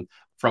information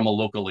from a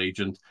local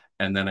agent,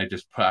 and then I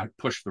just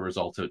push the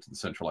results out to the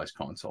centralized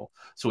console.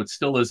 So it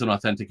still is an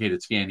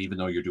authenticated scan, even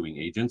though you're doing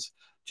agents.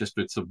 Just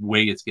it's the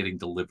way it's getting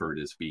delivered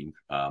is being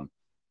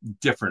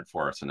different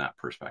for us in that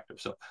perspective.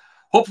 So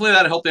hopefully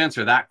that helped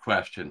answer that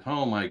question.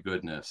 Oh my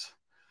goodness.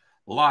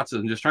 Lots of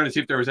them. Just trying to see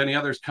if there was any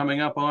others coming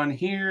up on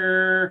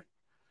here.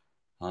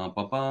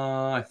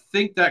 I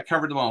think that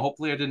covered them all.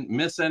 Hopefully I didn't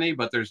miss any,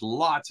 but there's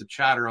lots of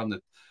chatter on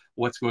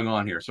what's going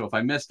on here. So if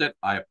I missed it,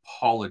 I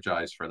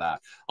apologize for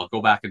that. I'll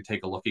go back and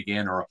take a look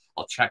again, or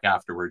I'll check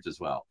afterwards as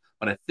well.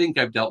 But I think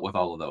I've dealt with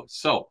all of those.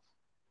 So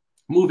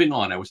moving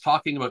on, I was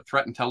talking about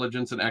threat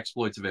intelligence and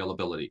exploits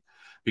availability,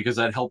 because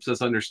that helps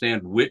us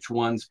understand which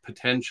ones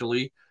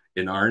potentially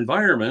in our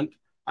environment,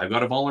 I've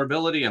got a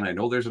vulnerability and I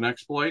know there's an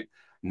exploit.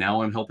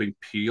 Now I'm helping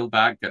peel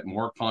back, get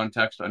more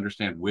context to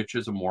understand which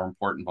is a more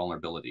important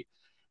vulnerability.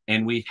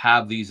 And we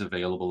have these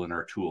available in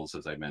our tools,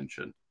 as I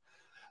mentioned.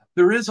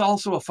 There is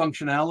also a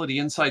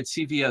functionality inside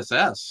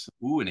CVSS.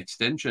 Ooh, an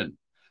extension.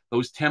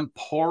 Those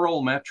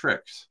temporal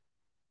metrics.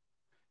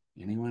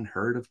 Anyone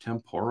heard of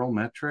temporal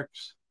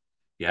metrics?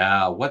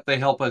 Yeah, what they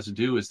help us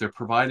do is they're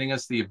providing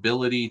us the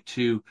ability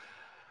to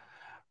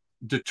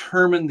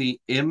determine the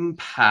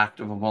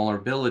impact of a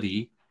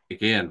vulnerability,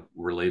 again,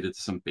 related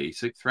to some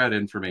basic threat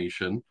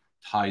information,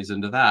 ties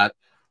into that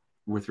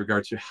with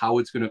regards to how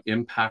it's going to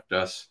impact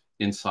us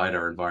inside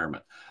our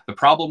environment. The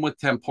problem with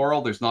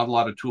temporal, there's not a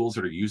lot of tools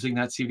that are using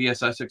that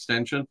CVSS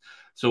extension.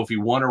 So if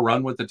you want to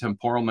run with the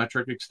temporal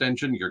metric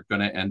extension, you're going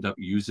to end up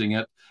using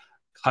it.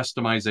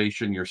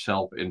 Customization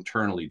yourself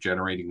internally,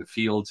 generating the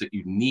fields that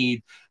you need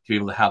to be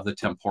able to have the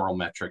temporal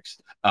metrics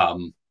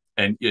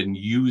and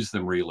use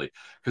them, really,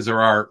 because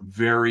there are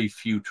very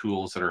few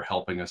tools that are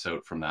helping us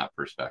out from that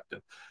perspective.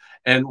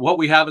 And what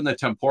we have in the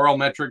temporal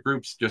metric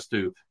groups, just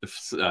to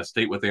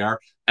state what they are: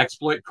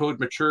 exploit code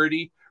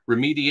maturity,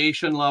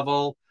 remediation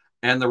level,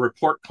 and the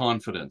report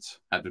confidence.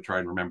 I had to try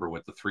and remember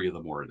what the 3 of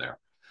them were there.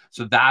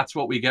 So that's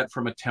what we get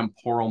from a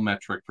temporal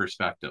metric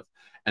perspective.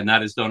 And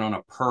that is done on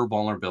a per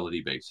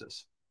vulnerability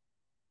basis.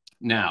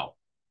 Now,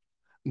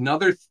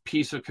 another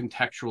piece of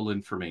contextual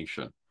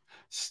information,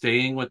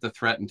 staying with the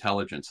threat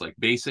intelligence, like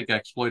basic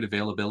exploit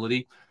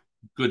availability.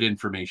 good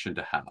information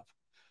to have.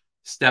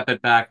 Step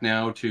it back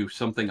now to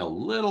something a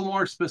little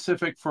more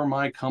specific for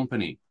my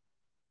company.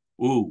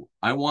 Ooh,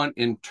 I want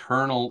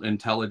internal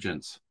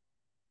intelligence.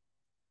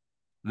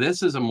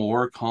 This is a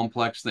more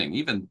complex thing.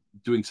 Even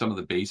doing some of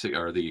the basic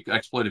or the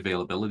exploit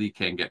availability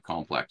can get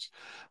complex,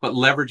 but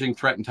leveraging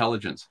threat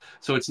intelligence.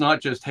 So it's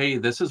not just, hey,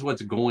 this is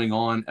what's going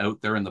on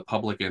out there in the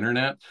public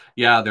internet.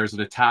 Yeah, there's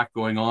an attack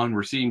going on.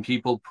 We're seeing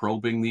people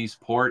probing these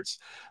ports.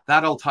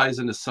 That all ties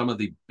into some of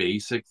the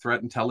basic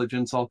threat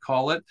intelligence, I'll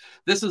call it.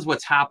 This is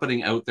what's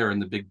happening out there in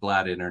the big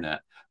bad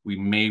internet. We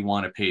may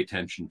want to pay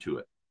attention to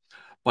it.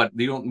 But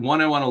the one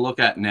I want to look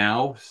at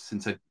now,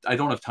 since I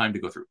don't have time to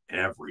go through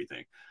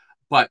everything,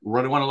 but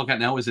what I want to look at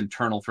now is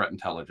internal threat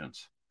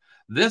intelligence.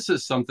 This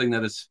is something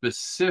that is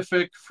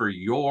specific for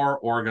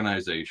your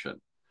organization.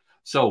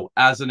 So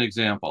as an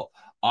example,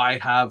 I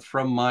have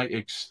from my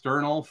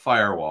external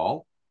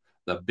firewall,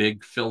 the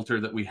big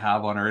filter that we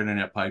have on our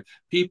internet pipe,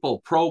 people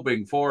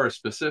probing for a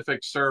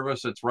specific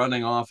service that's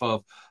running off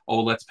of,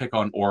 oh, let's pick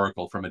on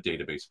Oracle from a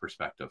database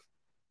perspective.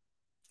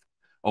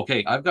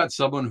 Okay, I've got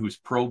someone who's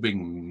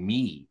probing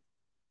me,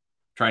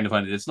 trying to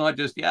find it. It's not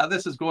just, yeah,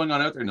 this is going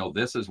on out there. No,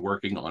 this is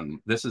working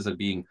on, this is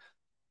being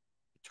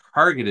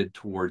targeted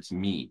towards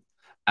me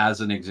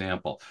as an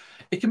example.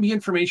 It can be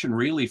information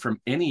really from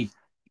anything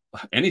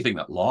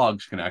that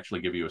logs can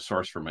actually give you a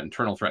source from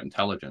internal threat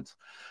intelligence,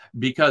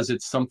 because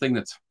it's something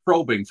that's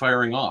probing,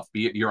 firing off,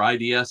 be it your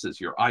IDSs,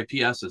 your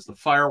IPSs, the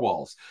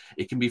firewalls.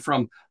 It can be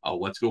from,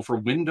 let's go for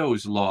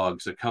Windows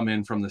logs that come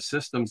in from the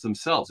systems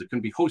themselves. It can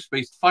be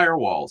host-based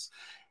firewalls.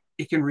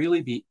 It can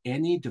really be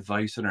any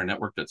device in our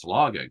network that's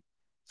logging.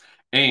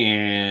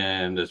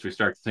 And as we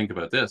start to think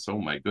about this, oh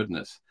my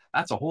goodness,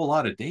 that's a whole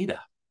lot of data.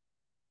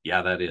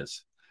 Yeah, that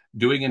is.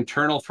 Doing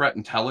internal threat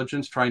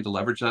intelligence, trying to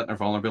leverage that in our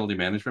vulnerability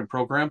management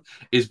program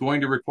is going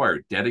to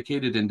require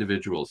dedicated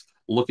individuals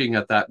looking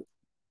at that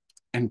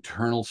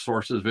internal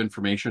sources of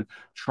information,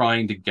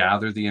 trying to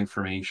gather the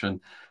information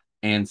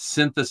and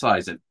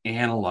synthesize it,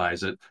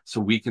 analyze it, so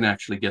we can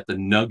actually get the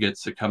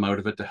nuggets that come out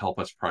of it to help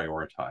us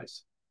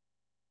prioritize.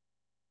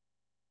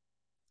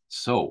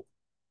 So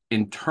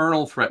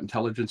internal threat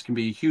intelligence can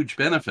be a huge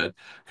benefit,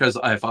 because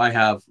if I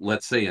have,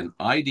 let's say, an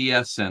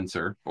IDS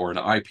sensor or an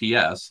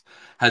IPS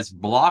has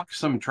blocked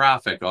some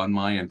traffic on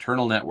my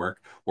internal network,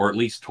 or at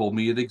least told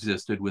me it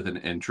existed with an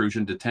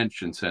intrusion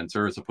detection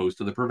sensor as opposed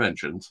to the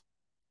preventions,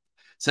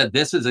 said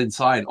this is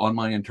inside on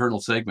my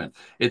internal segment.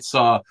 It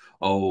saw,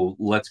 oh,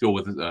 let's go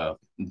with,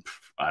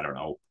 I don't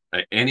know,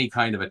 any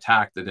kind of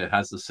attack that it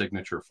has the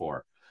signature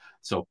for.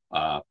 So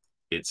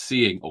it's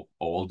seeing, oh,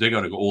 I'll dig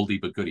out a oldie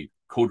but goodie.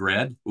 Code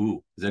Red.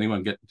 Ooh, does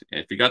anyone get,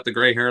 if you got the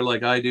gray hair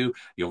like I do,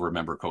 you'll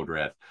remember Code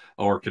Red.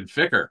 Or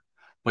Configure.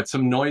 But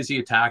some noisy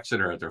attacks that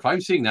are out there. If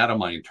I'm seeing that on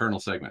my internal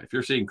segment, if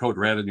you're seeing Code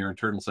Red in your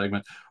internal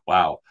segment,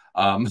 wow.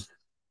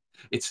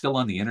 It's still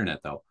on the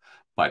internet though.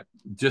 But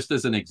just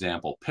as an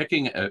example,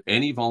 picking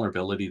any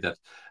vulnerability that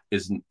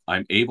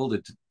I'm able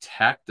to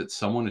detect that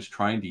someone is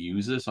trying to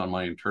use this on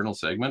my internal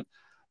segment,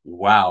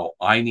 wow,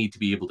 I need to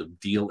be able to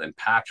deal and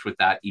patch with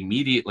that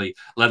immediately,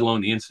 let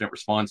alone the incident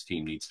response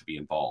team needs to be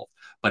involved.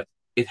 But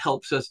it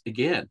helps us,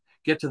 again,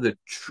 get to the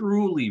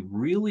truly,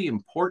 really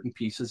important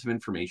pieces of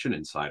information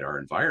inside our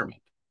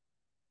environment.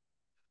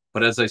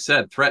 But as I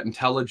said, threat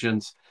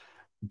intelligence,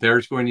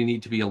 there's going to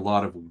need to be a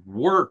lot of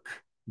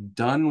work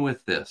done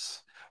with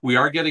this. We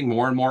are getting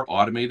more and more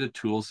automated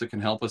tools that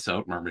can help us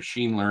out in our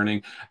machine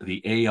learning.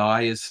 The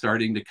AI is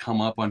starting to come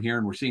up on here,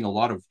 and we're seeing a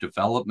lot of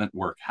development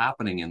work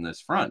happening in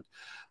this front.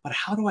 But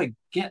how do I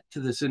get to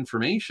this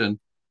information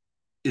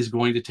is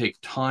going to take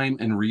time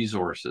and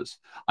resources.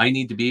 I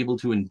need to be able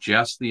to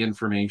ingest the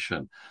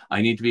information.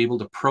 I need to be able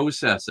to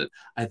process it.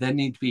 I then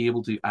need to be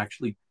able to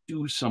actually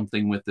do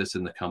something with this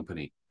in the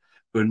company.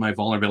 But in my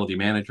vulnerability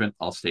management,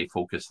 I'll stay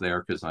focused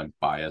there because I'm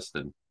biased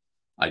and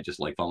I just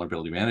like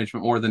vulnerability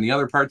management more than the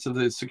other parts of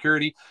the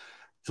security.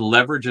 To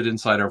leverage it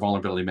inside our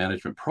vulnerability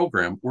management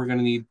program, we're going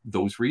to need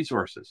those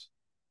resources.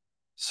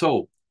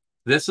 So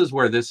this is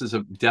where this is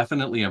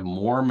definitely a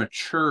more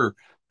mature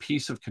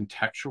piece of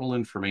contextual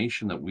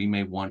information that we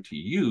may want to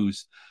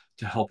use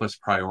to help us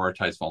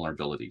prioritize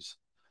vulnerabilities.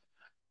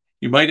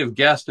 You might have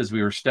guessed as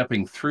we were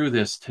stepping through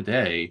this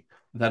today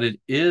that it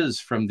is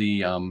from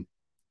the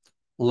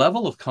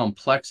level of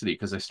complexity,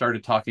 because I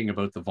started talking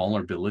about the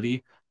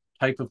vulnerability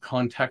type of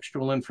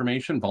contextual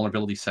information,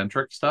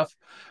 vulnerability-centric stuff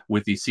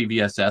with the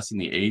CVSS and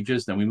the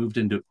ages. Then we moved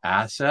into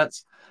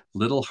assets, a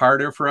little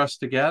harder for us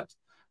to get.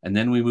 And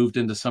then we moved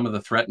into some of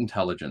the threat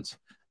intelligence.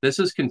 This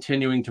is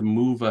continuing to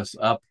move us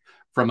up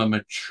from a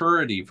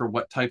maturity for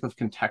what type of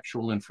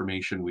contextual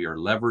information we are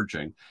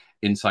leveraging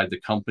inside the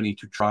company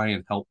to try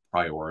and help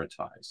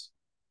prioritize.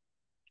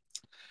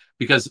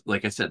 Because,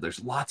 like I said,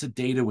 there's lots of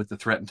data with the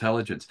threat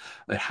intelligence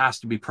that has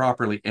to be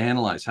properly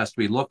analyzed, has to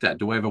be looked at.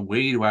 Do I have a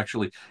way to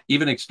actually,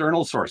 even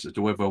external sources,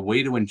 do I have a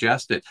way to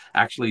ingest it,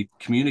 actually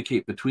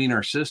communicate between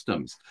our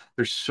systems?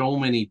 There's so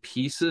many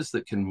pieces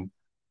that can,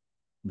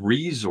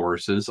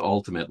 resources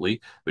ultimately,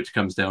 which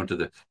comes down to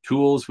the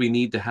tools we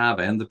need to have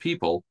and the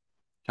people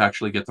to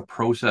actually get the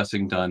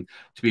processing done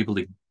to be able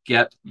to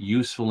get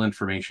useful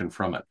information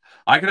from it.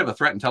 I could have a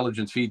threat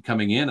intelligence feed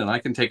coming in and I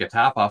can take a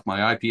tap off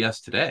my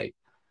IPS today,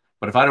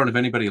 but if I don't have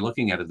anybody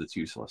looking at it, it's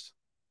useless.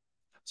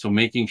 So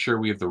making sure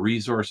we have the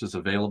resources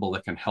available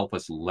that can help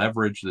us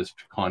leverage this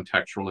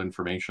contextual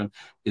information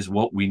is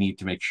what we need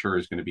to make sure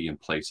is going to be in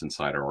place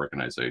inside our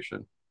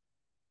organization.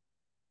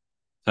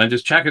 So I'm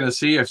just checking to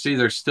see if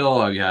there's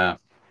still yeah.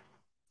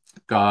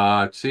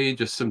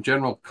 Just some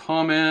general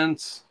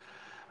comments.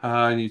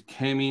 You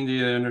came in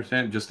to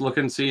understand, just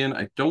looking, seeing.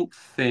 I don't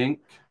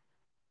think.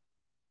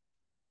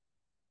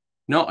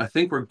 No, I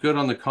think we're good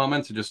on the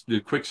comments. Just do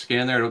a quick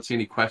scan there. I don't see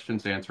any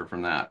questions to answer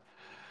from that.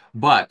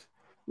 But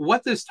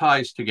what this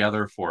ties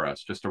together for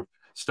us, just to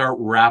start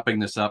wrapping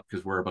this up,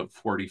 because we're about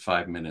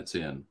 45 minutes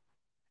in,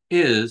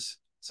 is,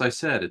 as I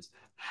said, it's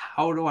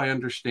how do I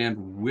understand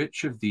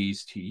which of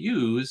these to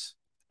use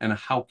and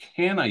how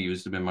can I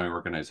use them in my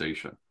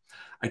organization?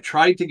 I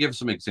tried to give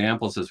some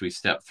examples as we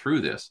step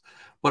through this,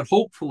 but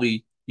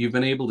hopefully you've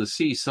been able to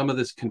see some of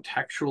this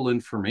contextual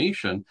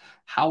information,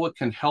 how it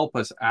can help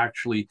us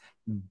actually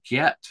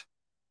get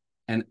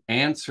and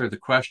answer the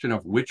question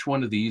of which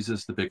one of these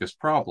is the biggest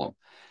problem.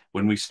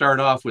 When we start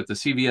off with the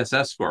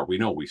CVSS score, we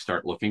know we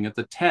start looking at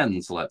the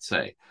 10s, let's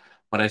say,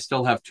 but I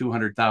still have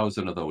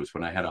 200,000 of those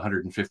when I had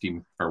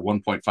 150 or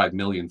 1.5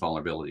 million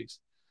vulnerabilities.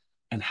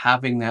 And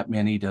having that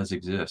many does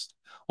exist.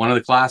 One of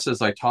the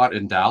classes I taught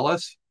in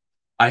Dallas,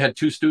 I had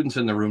 2 students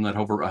in the room that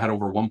had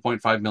over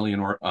 1.5 million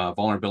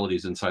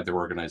vulnerabilities inside their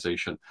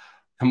organization,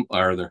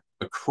 or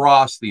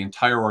across the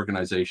entire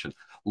organization.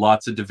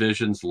 Lots of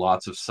divisions,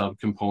 lots of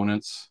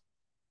subcomponents.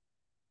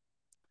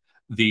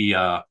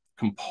 The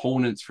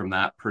components from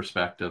that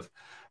perspective,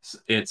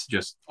 it's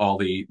just all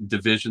the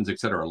divisions, et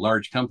cetera,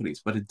 large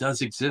companies, but it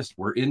does exist.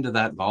 We're into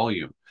that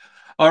volume.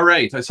 All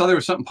right, I saw there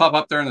was something pop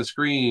up there on the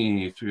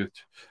screen.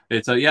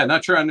 It's yeah,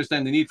 not sure I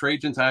understand the need for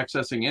agents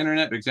accessing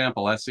internet.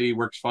 Example, SE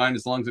works fine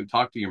as long as it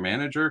talk to your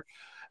manager.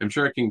 I'm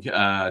sure it can,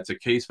 it's a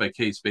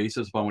case-by-case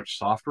basis upon which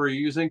software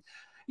you're using.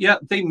 Yeah,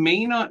 they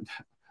may not,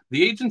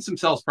 the agents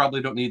themselves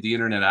probably don't need the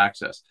internet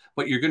access,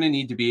 but you're going to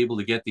need to be able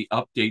to get the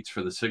updates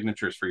for the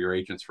signatures for your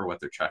agents for what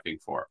they're checking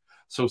for.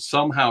 So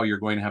somehow you're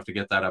going to have to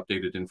get that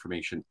updated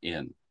information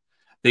in.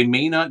 They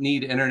may not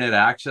need internet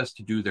access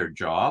to do their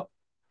job,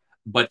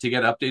 but to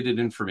get updated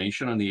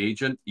information on the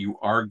agent, you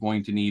are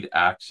going to need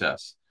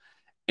access.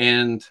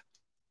 And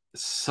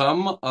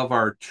some of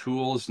our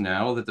tools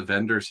now that the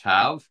vendors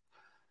have,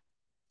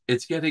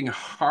 it's getting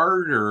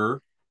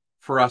harder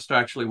for us to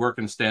actually work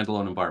in a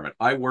standalone environment.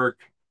 I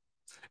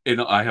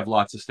have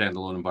lots of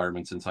standalone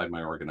environments inside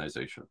my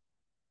organization.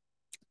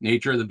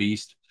 Nature of the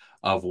beast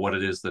of what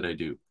it is that I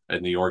do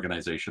and the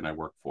organization I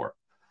work for.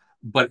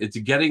 But it's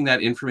getting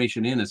that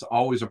information in is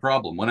always a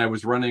problem. When I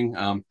was running,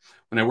 when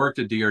I worked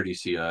at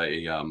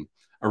DRDC,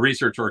 a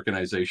research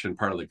organization,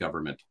 part of the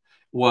government,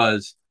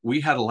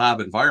 we had a lab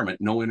environment,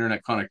 no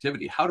internet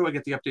connectivity. How do I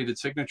get the updated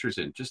signatures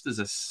in? Just as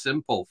a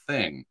simple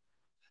thing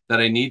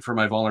that I need for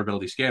my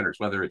vulnerability scanners,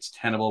 whether it's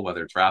Tenable,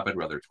 whether it's Rapid,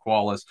 whether it's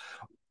Qualys,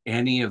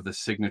 any of the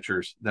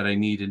signatures that I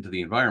need into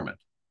the environment.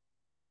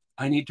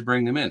 I need to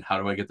bring them in.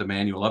 How do I get the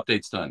manual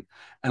updates done?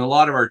 And a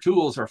lot of our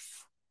tools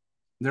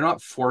they're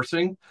not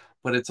forcing,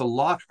 but it's a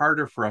lot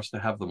harder for us to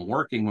have them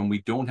working when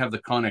we don't have the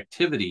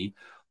connectivity,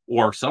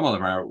 or some of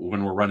them are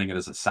when we're running it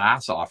as a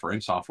SaaS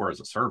offering, software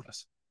as a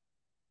service.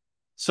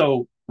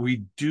 So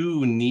we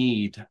do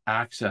need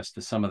access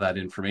to some of that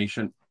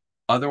information.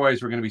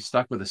 Otherwise, we're going to be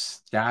stuck with a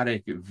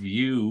static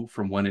view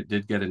from when it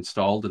did get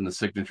installed and the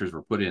signatures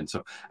were put in.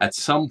 So at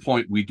some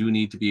point, we do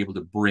need to be able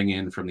to bring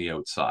in from the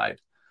outside.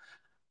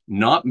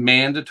 Not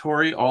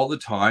mandatory all the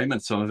time,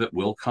 and some of it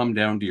will come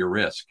down to your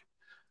risk.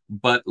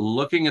 But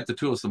looking at the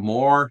tools, the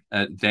more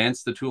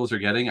advanced the tools are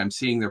getting, I'm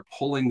seeing they're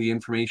pulling the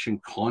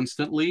information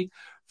constantly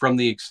from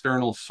the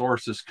external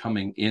sources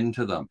coming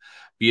into them,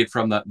 be it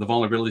from the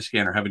vulnerability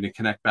scanner having to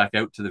connect back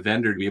out to the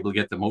vendor to be able to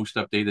get the most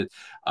updated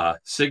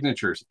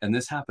signatures. And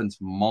this happens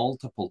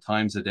multiple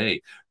times a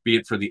day, be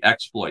it for the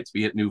exploits,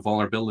 be it new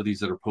vulnerabilities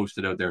that are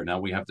posted out there. Now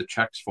we have the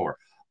checks for.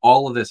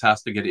 All of this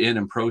has to get in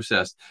and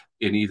processed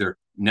in either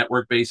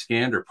network-based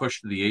scanned or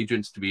pushed to the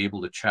agents to be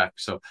able to check.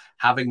 So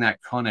having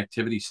that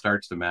connectivity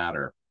starts to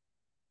matter.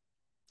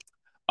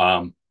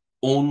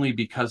 Only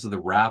because of the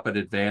rapid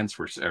advance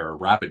or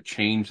rapid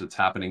change that's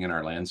happening in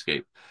our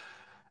landscape.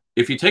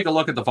 If you take a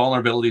look at the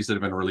vulnerabilities that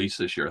have been released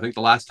this year, I think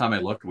the last time I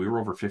looked, we were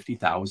over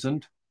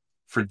 50,000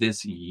 for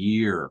this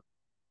year.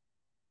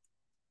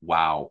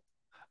 Wow.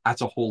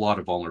 That's a whole lot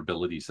of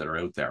vulnerabilities that are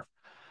out there.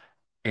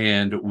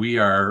 And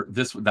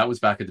that was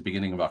back at the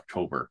beginning of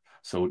October.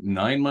 So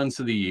 9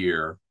 months of the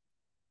year,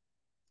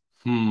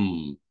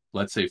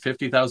 let's say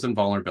 50,000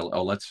 vulnerability.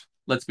 Oh, let's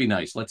be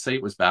nice. Let's say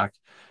it was back,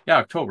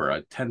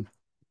 October, 10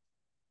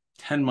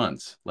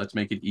 months. Let's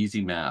make it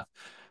easy math.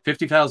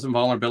 50,000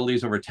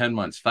 vulnerabilities over 10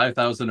 months,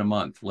 5,000 a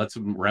month. Let's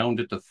round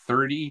it to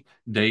 30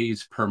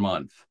 days per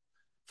month.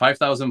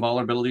 5,000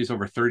 vulnerabilities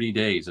over 30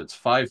 days. It's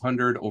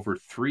 500 over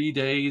 3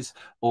 days.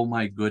 Oh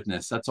my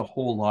goodness, that's a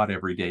whole lot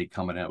every day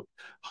coming out.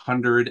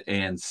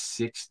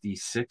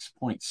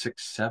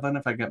 166.67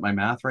 if I get my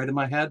math right in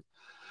my head.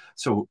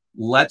 So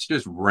let's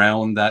just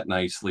round that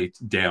nicely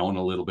down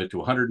a little bit to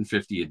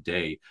 150 a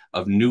day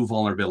of new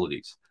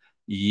vulnerabilities.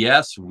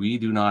 Yes, we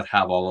do not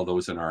have all of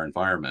those in our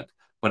environment,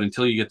 but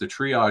until you get the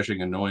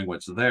triaging and knowing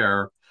what's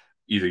there,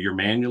 either you're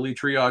manually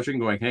triaging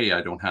going, hey,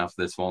 I don't have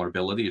this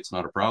vulnerability, it's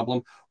not a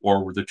problem,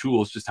 or the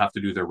tools just have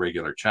to do their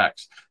regular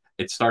checks.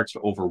 It starts to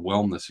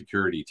overwhelm the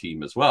security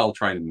team as well,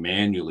 trying to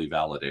manually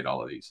validate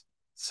all of these.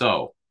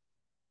 So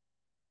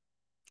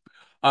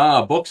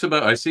books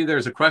about, I see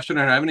there's a question.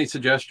 I have any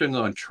suggestions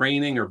on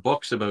training or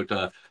books about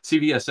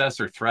CVSS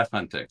or threat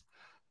hunting?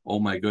 Oh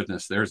my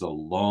goodness, there's a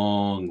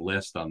long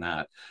list on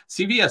that.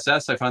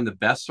 CVSS, I find the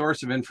best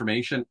source of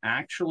information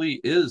actually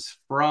is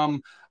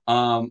from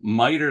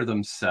MITRE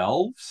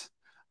themselves.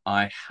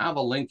 I have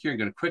a link here. I'm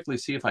going to quickly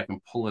see if I can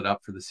pull it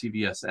up for the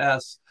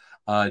CVSS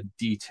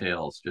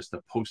details, just to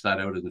post that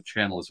out in the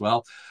channel as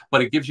well.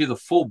 But it gives you the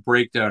full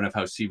breakdown of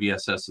how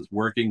CVSS is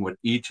working, what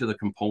each of the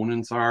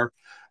components are.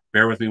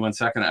 Bear with me one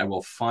second. I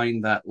will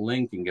find that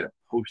link and get it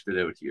posted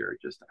out here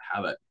just to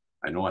have it.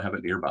 I know I have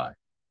it nearby.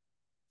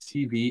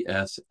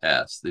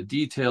 CVSS. The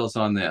details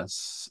on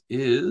this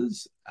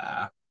is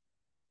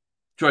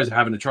joys of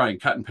having to try and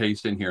cut and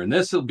paste in here. And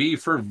this will be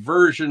for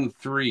version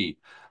 3.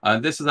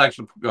 This is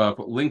actually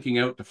linking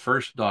out to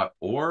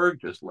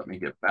first.org. Just let me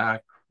get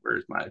back.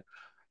 Where's my...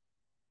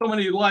 So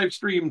many live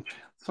stream,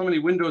 so many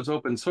windows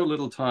open, so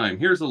little time.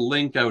 Here's a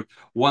link out,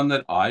 one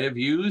that I have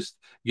used,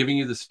 giving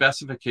you the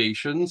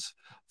specifications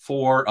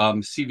for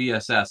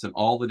CVSS and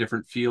all the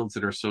different fields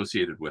that are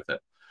associated with it.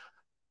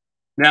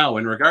 Now,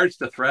 in regards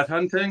to threat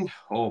hunting,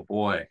 oh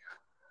boy,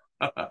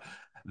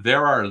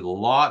 there are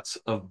lots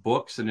of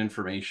books and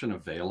information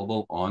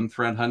available on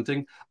threat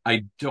hunting.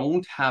 I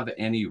don't have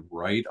any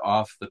right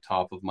off the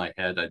top of my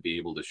head I'd be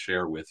able to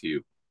share with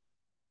you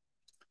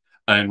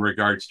in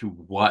regards to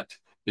what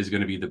is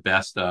going to be the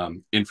best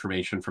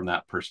information from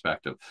that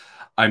perspective.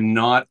 I'm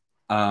not,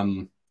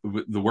 the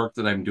work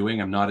that I'm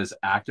doing, I'm not as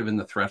active in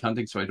the threat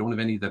hunting, so I don't have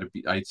any that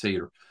I'd say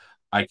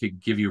I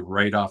could give you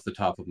right off the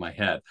top of my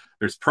head.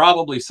 There's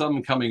probably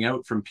some coming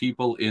out from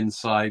people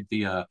inside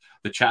the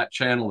chat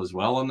channel as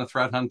well on the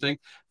threat hunting.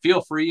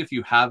 Feel free, if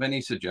you have any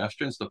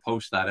suggestions, to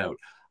post that out.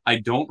 I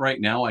don't right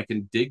now. I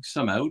can dig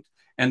some out.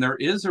 And there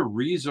is a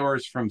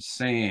resource from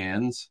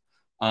SANS.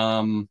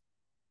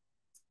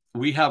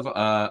 We have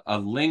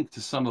a link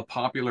to some of the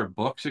popular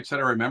books,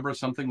 etc. I remember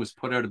something was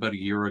put out about a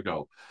year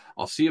ago.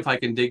 I'll see if I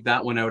can dig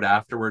that one out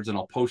afterwards, and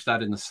I'll post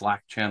that in the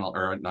Slack channel,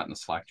 or not in the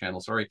Slack channel,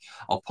 sorry.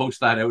 I'll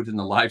post that out in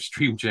the live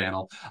stream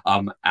channel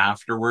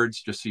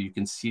afterwards, just so you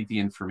can see the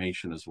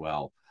information as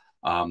well.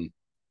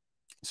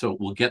 So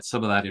we'll get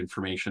some of that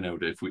information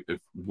out if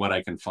what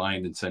I can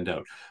find and send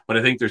out. But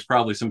I think there's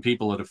probably some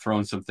people that have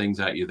thrown some things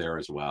at you there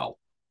as well.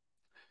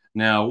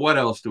 Now, what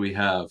else do we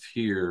have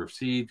here?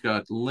 See,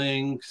 got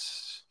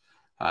links.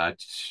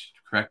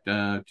 Correct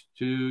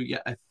yeah,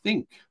 I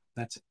think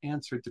that's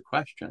answered the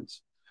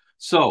questions.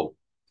 So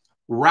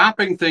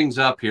wrapping things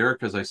up here,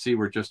 because I see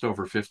we're just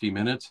over 50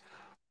 minutes,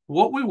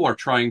 what we are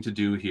trying to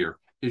do here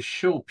is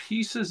show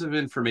pieces of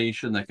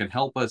information that can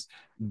help us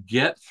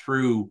get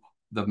through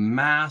the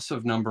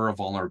massive number of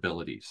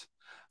vulnerabilities.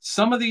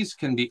 Some of these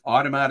can be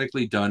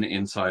automatically done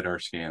inside our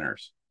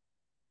scanners.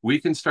 We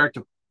can start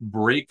to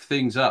break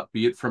things up,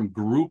 be it from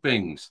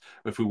groupings,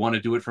 if we want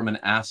to do it from an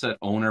asset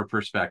owner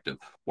perspective,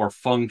 or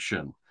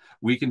function.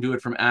 We can do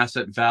it from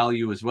asset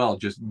value as well,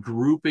 just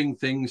grouping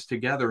things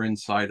together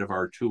inside of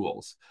our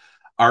tools.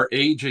 Our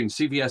aging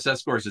CVSS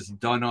scores is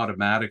done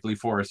automatically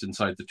for us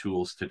inside the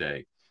tools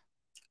today.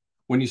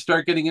 When you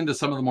start getting into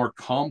some of the more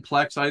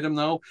complex item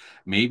though,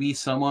 maybe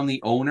some on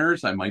the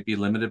owners, I might be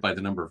limited by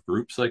the number of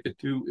groups I could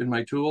do in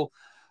my tool.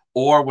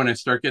 Or when I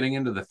start getting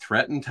into the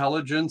threat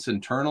intelligence,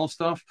 internal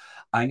stuff,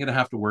 I'm going to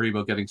have to worry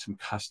about getting some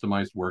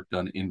customized work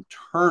done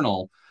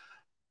internal,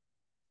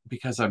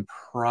 because I'm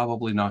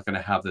probably not going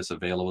to have this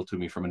available to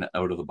me from an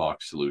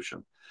out-of-the-box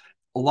solution.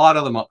 A lot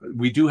of them,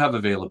 we do have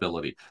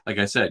availability. Like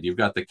I said, you've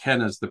got the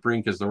Kenas, the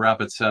Brinkas, the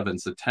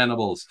Rapid7s, the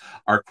Tenables,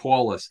 our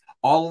Qualys.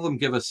 All of them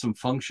give us some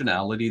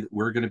functionality that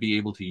we're going to be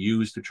able to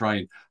use to try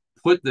and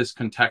put this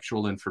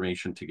contextual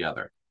information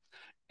together.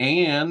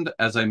 And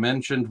as I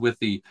mentioned with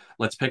the,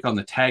 let's pick on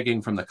the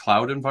tagging from the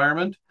cloud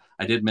environment,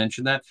 I did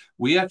mention that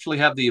we actually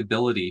have the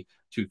ability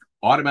to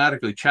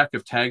automatically check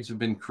if tags have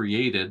been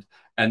created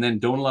and then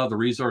don't allow the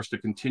resource to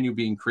continue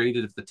being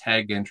created if the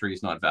tag entry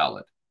is not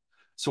valid.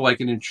 So I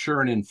can ensure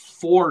and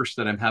enforce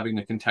that I'm having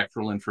the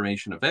contextual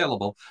information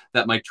available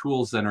that my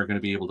tools then are going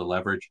to be able to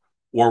leverage.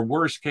 Or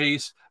worst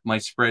case, my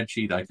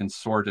spreadsheet, I can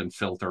sort and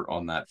filter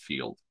on that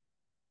field.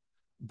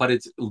 But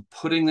it's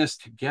putting this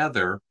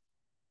together,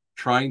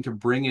 trying to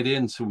bring it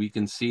in so we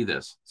can see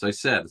this. As I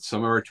said,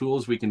 some of our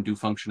tools, we can do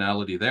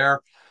functionality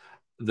there.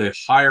 The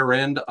higher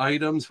end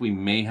items, we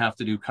may have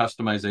to do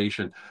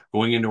customization,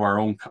 going into our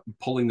own,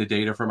 pulling the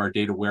data from our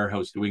data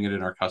warehouse, doing it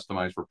in our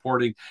customized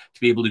reporting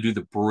to be able to do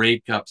the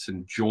breakups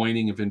and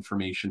joining of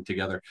information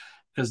together,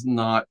 because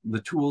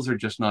the tools are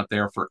just not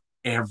there for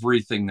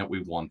everything that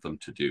we want them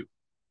to do.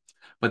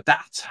 But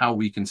that's how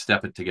we can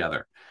step it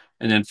together.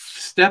 And then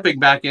stepping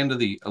back into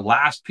the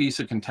last piece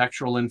of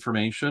contextual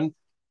information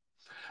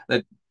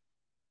that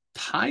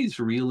ties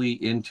really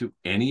into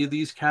any of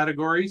these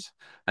categories,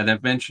 and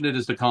I've mentioned it,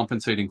 as the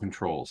compensating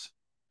controls.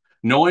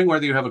 Knowing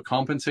whether you have a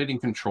compensating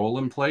control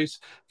in place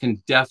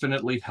can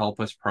definitely help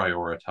us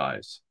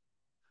prioritize.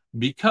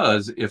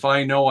 Because if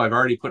I know I've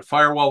already put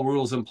firewall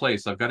rules in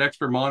place, I've got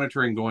extra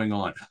monitoring going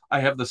on,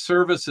 I have the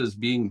services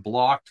being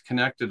blocked,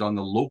 connected on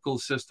the local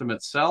system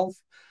itself,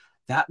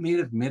 that may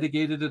have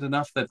mitigated it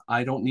enough that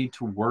I don't need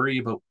to worry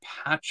about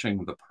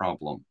patching the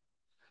problem.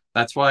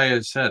 That's why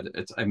I said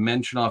I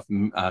mentioned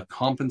off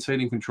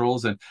compensating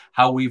controls and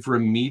how we've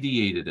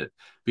remediated it,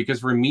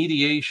 because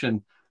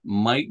remediation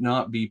might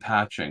not be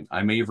patching.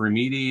 I may have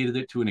remediated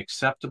it to an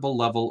acceptable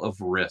level of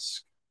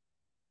risk.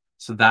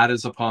 So that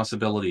is a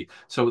possibility.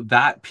 So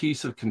that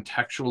piece of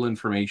contextual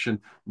information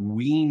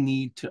we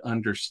need to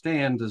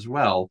understand as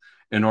well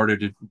in order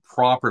to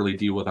properly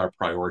deal with our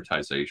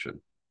prioritization.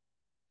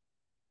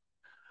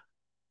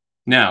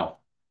 Now,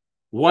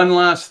 one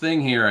last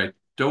thing here. I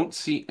don't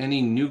see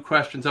any new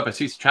questions up. I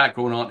see chat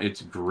going on.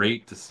 It's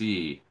great to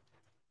see.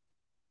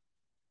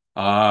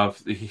 Yeah,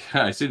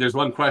 I see there's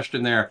one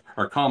question there,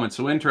 or comment.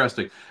 So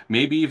interesting.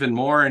 Maybe even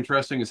more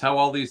interesting is how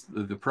all these,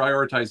 the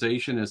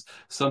prioritization is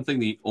something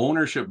the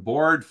ownership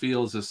board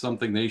feels is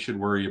something they should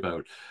worry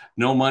about.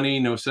 No money,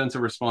 no sense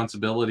of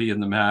responsibility in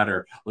the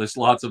matter. There's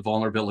lots of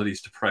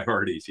vulnerabilities to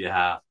priorities.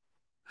 Yeah,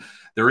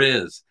 there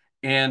is.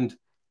 And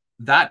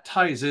that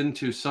ties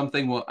into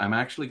something what I'm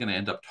actually going to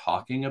end up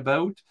talking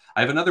about.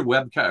 I have another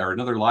webcast or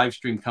another live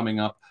stream coming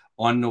up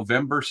on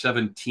November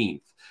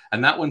 17th.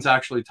 And that one's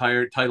actually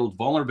titled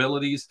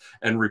Vulnerabilities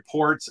and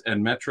Reports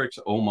and Metrics,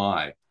 Oh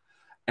My.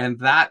 And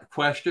that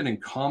question and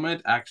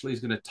comment actually is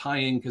going to tie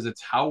in because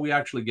it's how we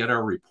actually get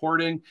our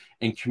reporting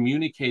and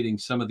communicating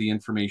some of the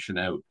information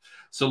out.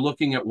 So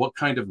looking at what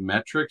kind of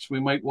metrics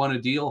we might want to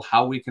deal,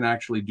 how we can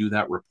actually do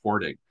that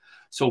reporting.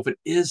 So if it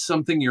is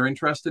something you're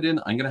interested in,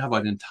 I'm going to have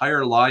an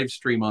entire live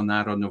stream on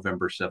that on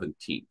November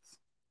 17th.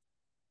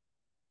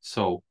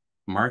 So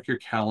mark your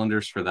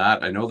calendars for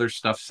that. I know there's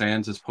stuff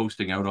Sands is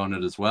posting out on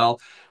it as well.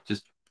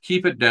 Just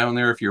keep it down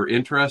there if you're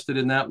interested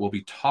in that. We'll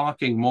be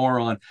talking more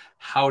on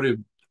how to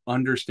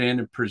understand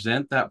and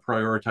present that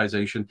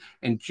prioritization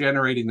and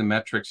generating the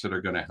metrics that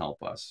are going to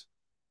help us.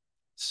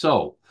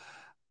 So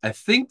I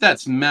think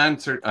that's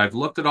answered. I've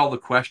looked at all the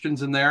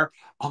questions in there.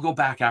 I'll go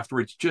back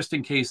afterwards just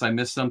in case I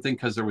missed something,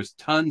 because there was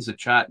tons of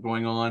chat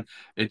going on.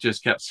 It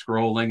just kept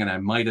scrolling and I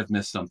might have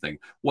missed something.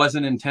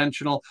 Wasn't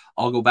intentional.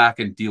 I'll go back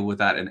and deal with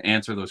that and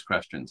answer those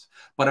questions.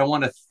 But I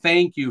want to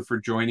thank you for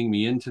joining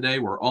me in today.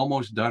 We're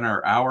almost done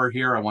our hour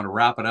here. I want to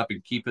wrap it up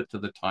and keep it to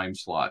the time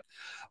slot.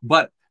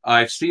 But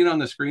I've seen on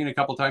the screen a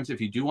couple of times. If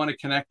you do want to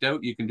connect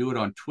out, you can do it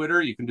on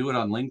Twitter. You can do it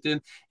on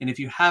LinkedIn. And if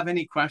you have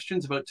any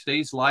questions about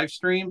today's live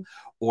stream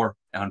or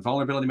on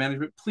vulnerability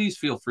management, please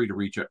feel free to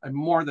reach out. I'm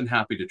more than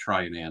happy to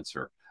try and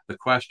answer the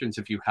questions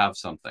if you have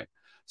something.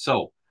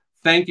 So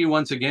thank you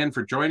once again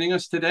for joining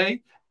us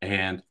today.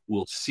 And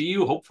we'll see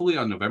you hopefully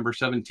on November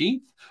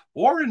 17th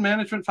or in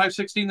Management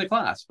 516, the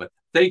class. But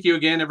thank you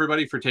again,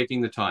 everybody, for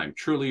taking the time.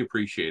 Truly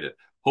appreciate it.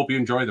 Hope you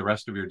enjoy the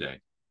rest of your day.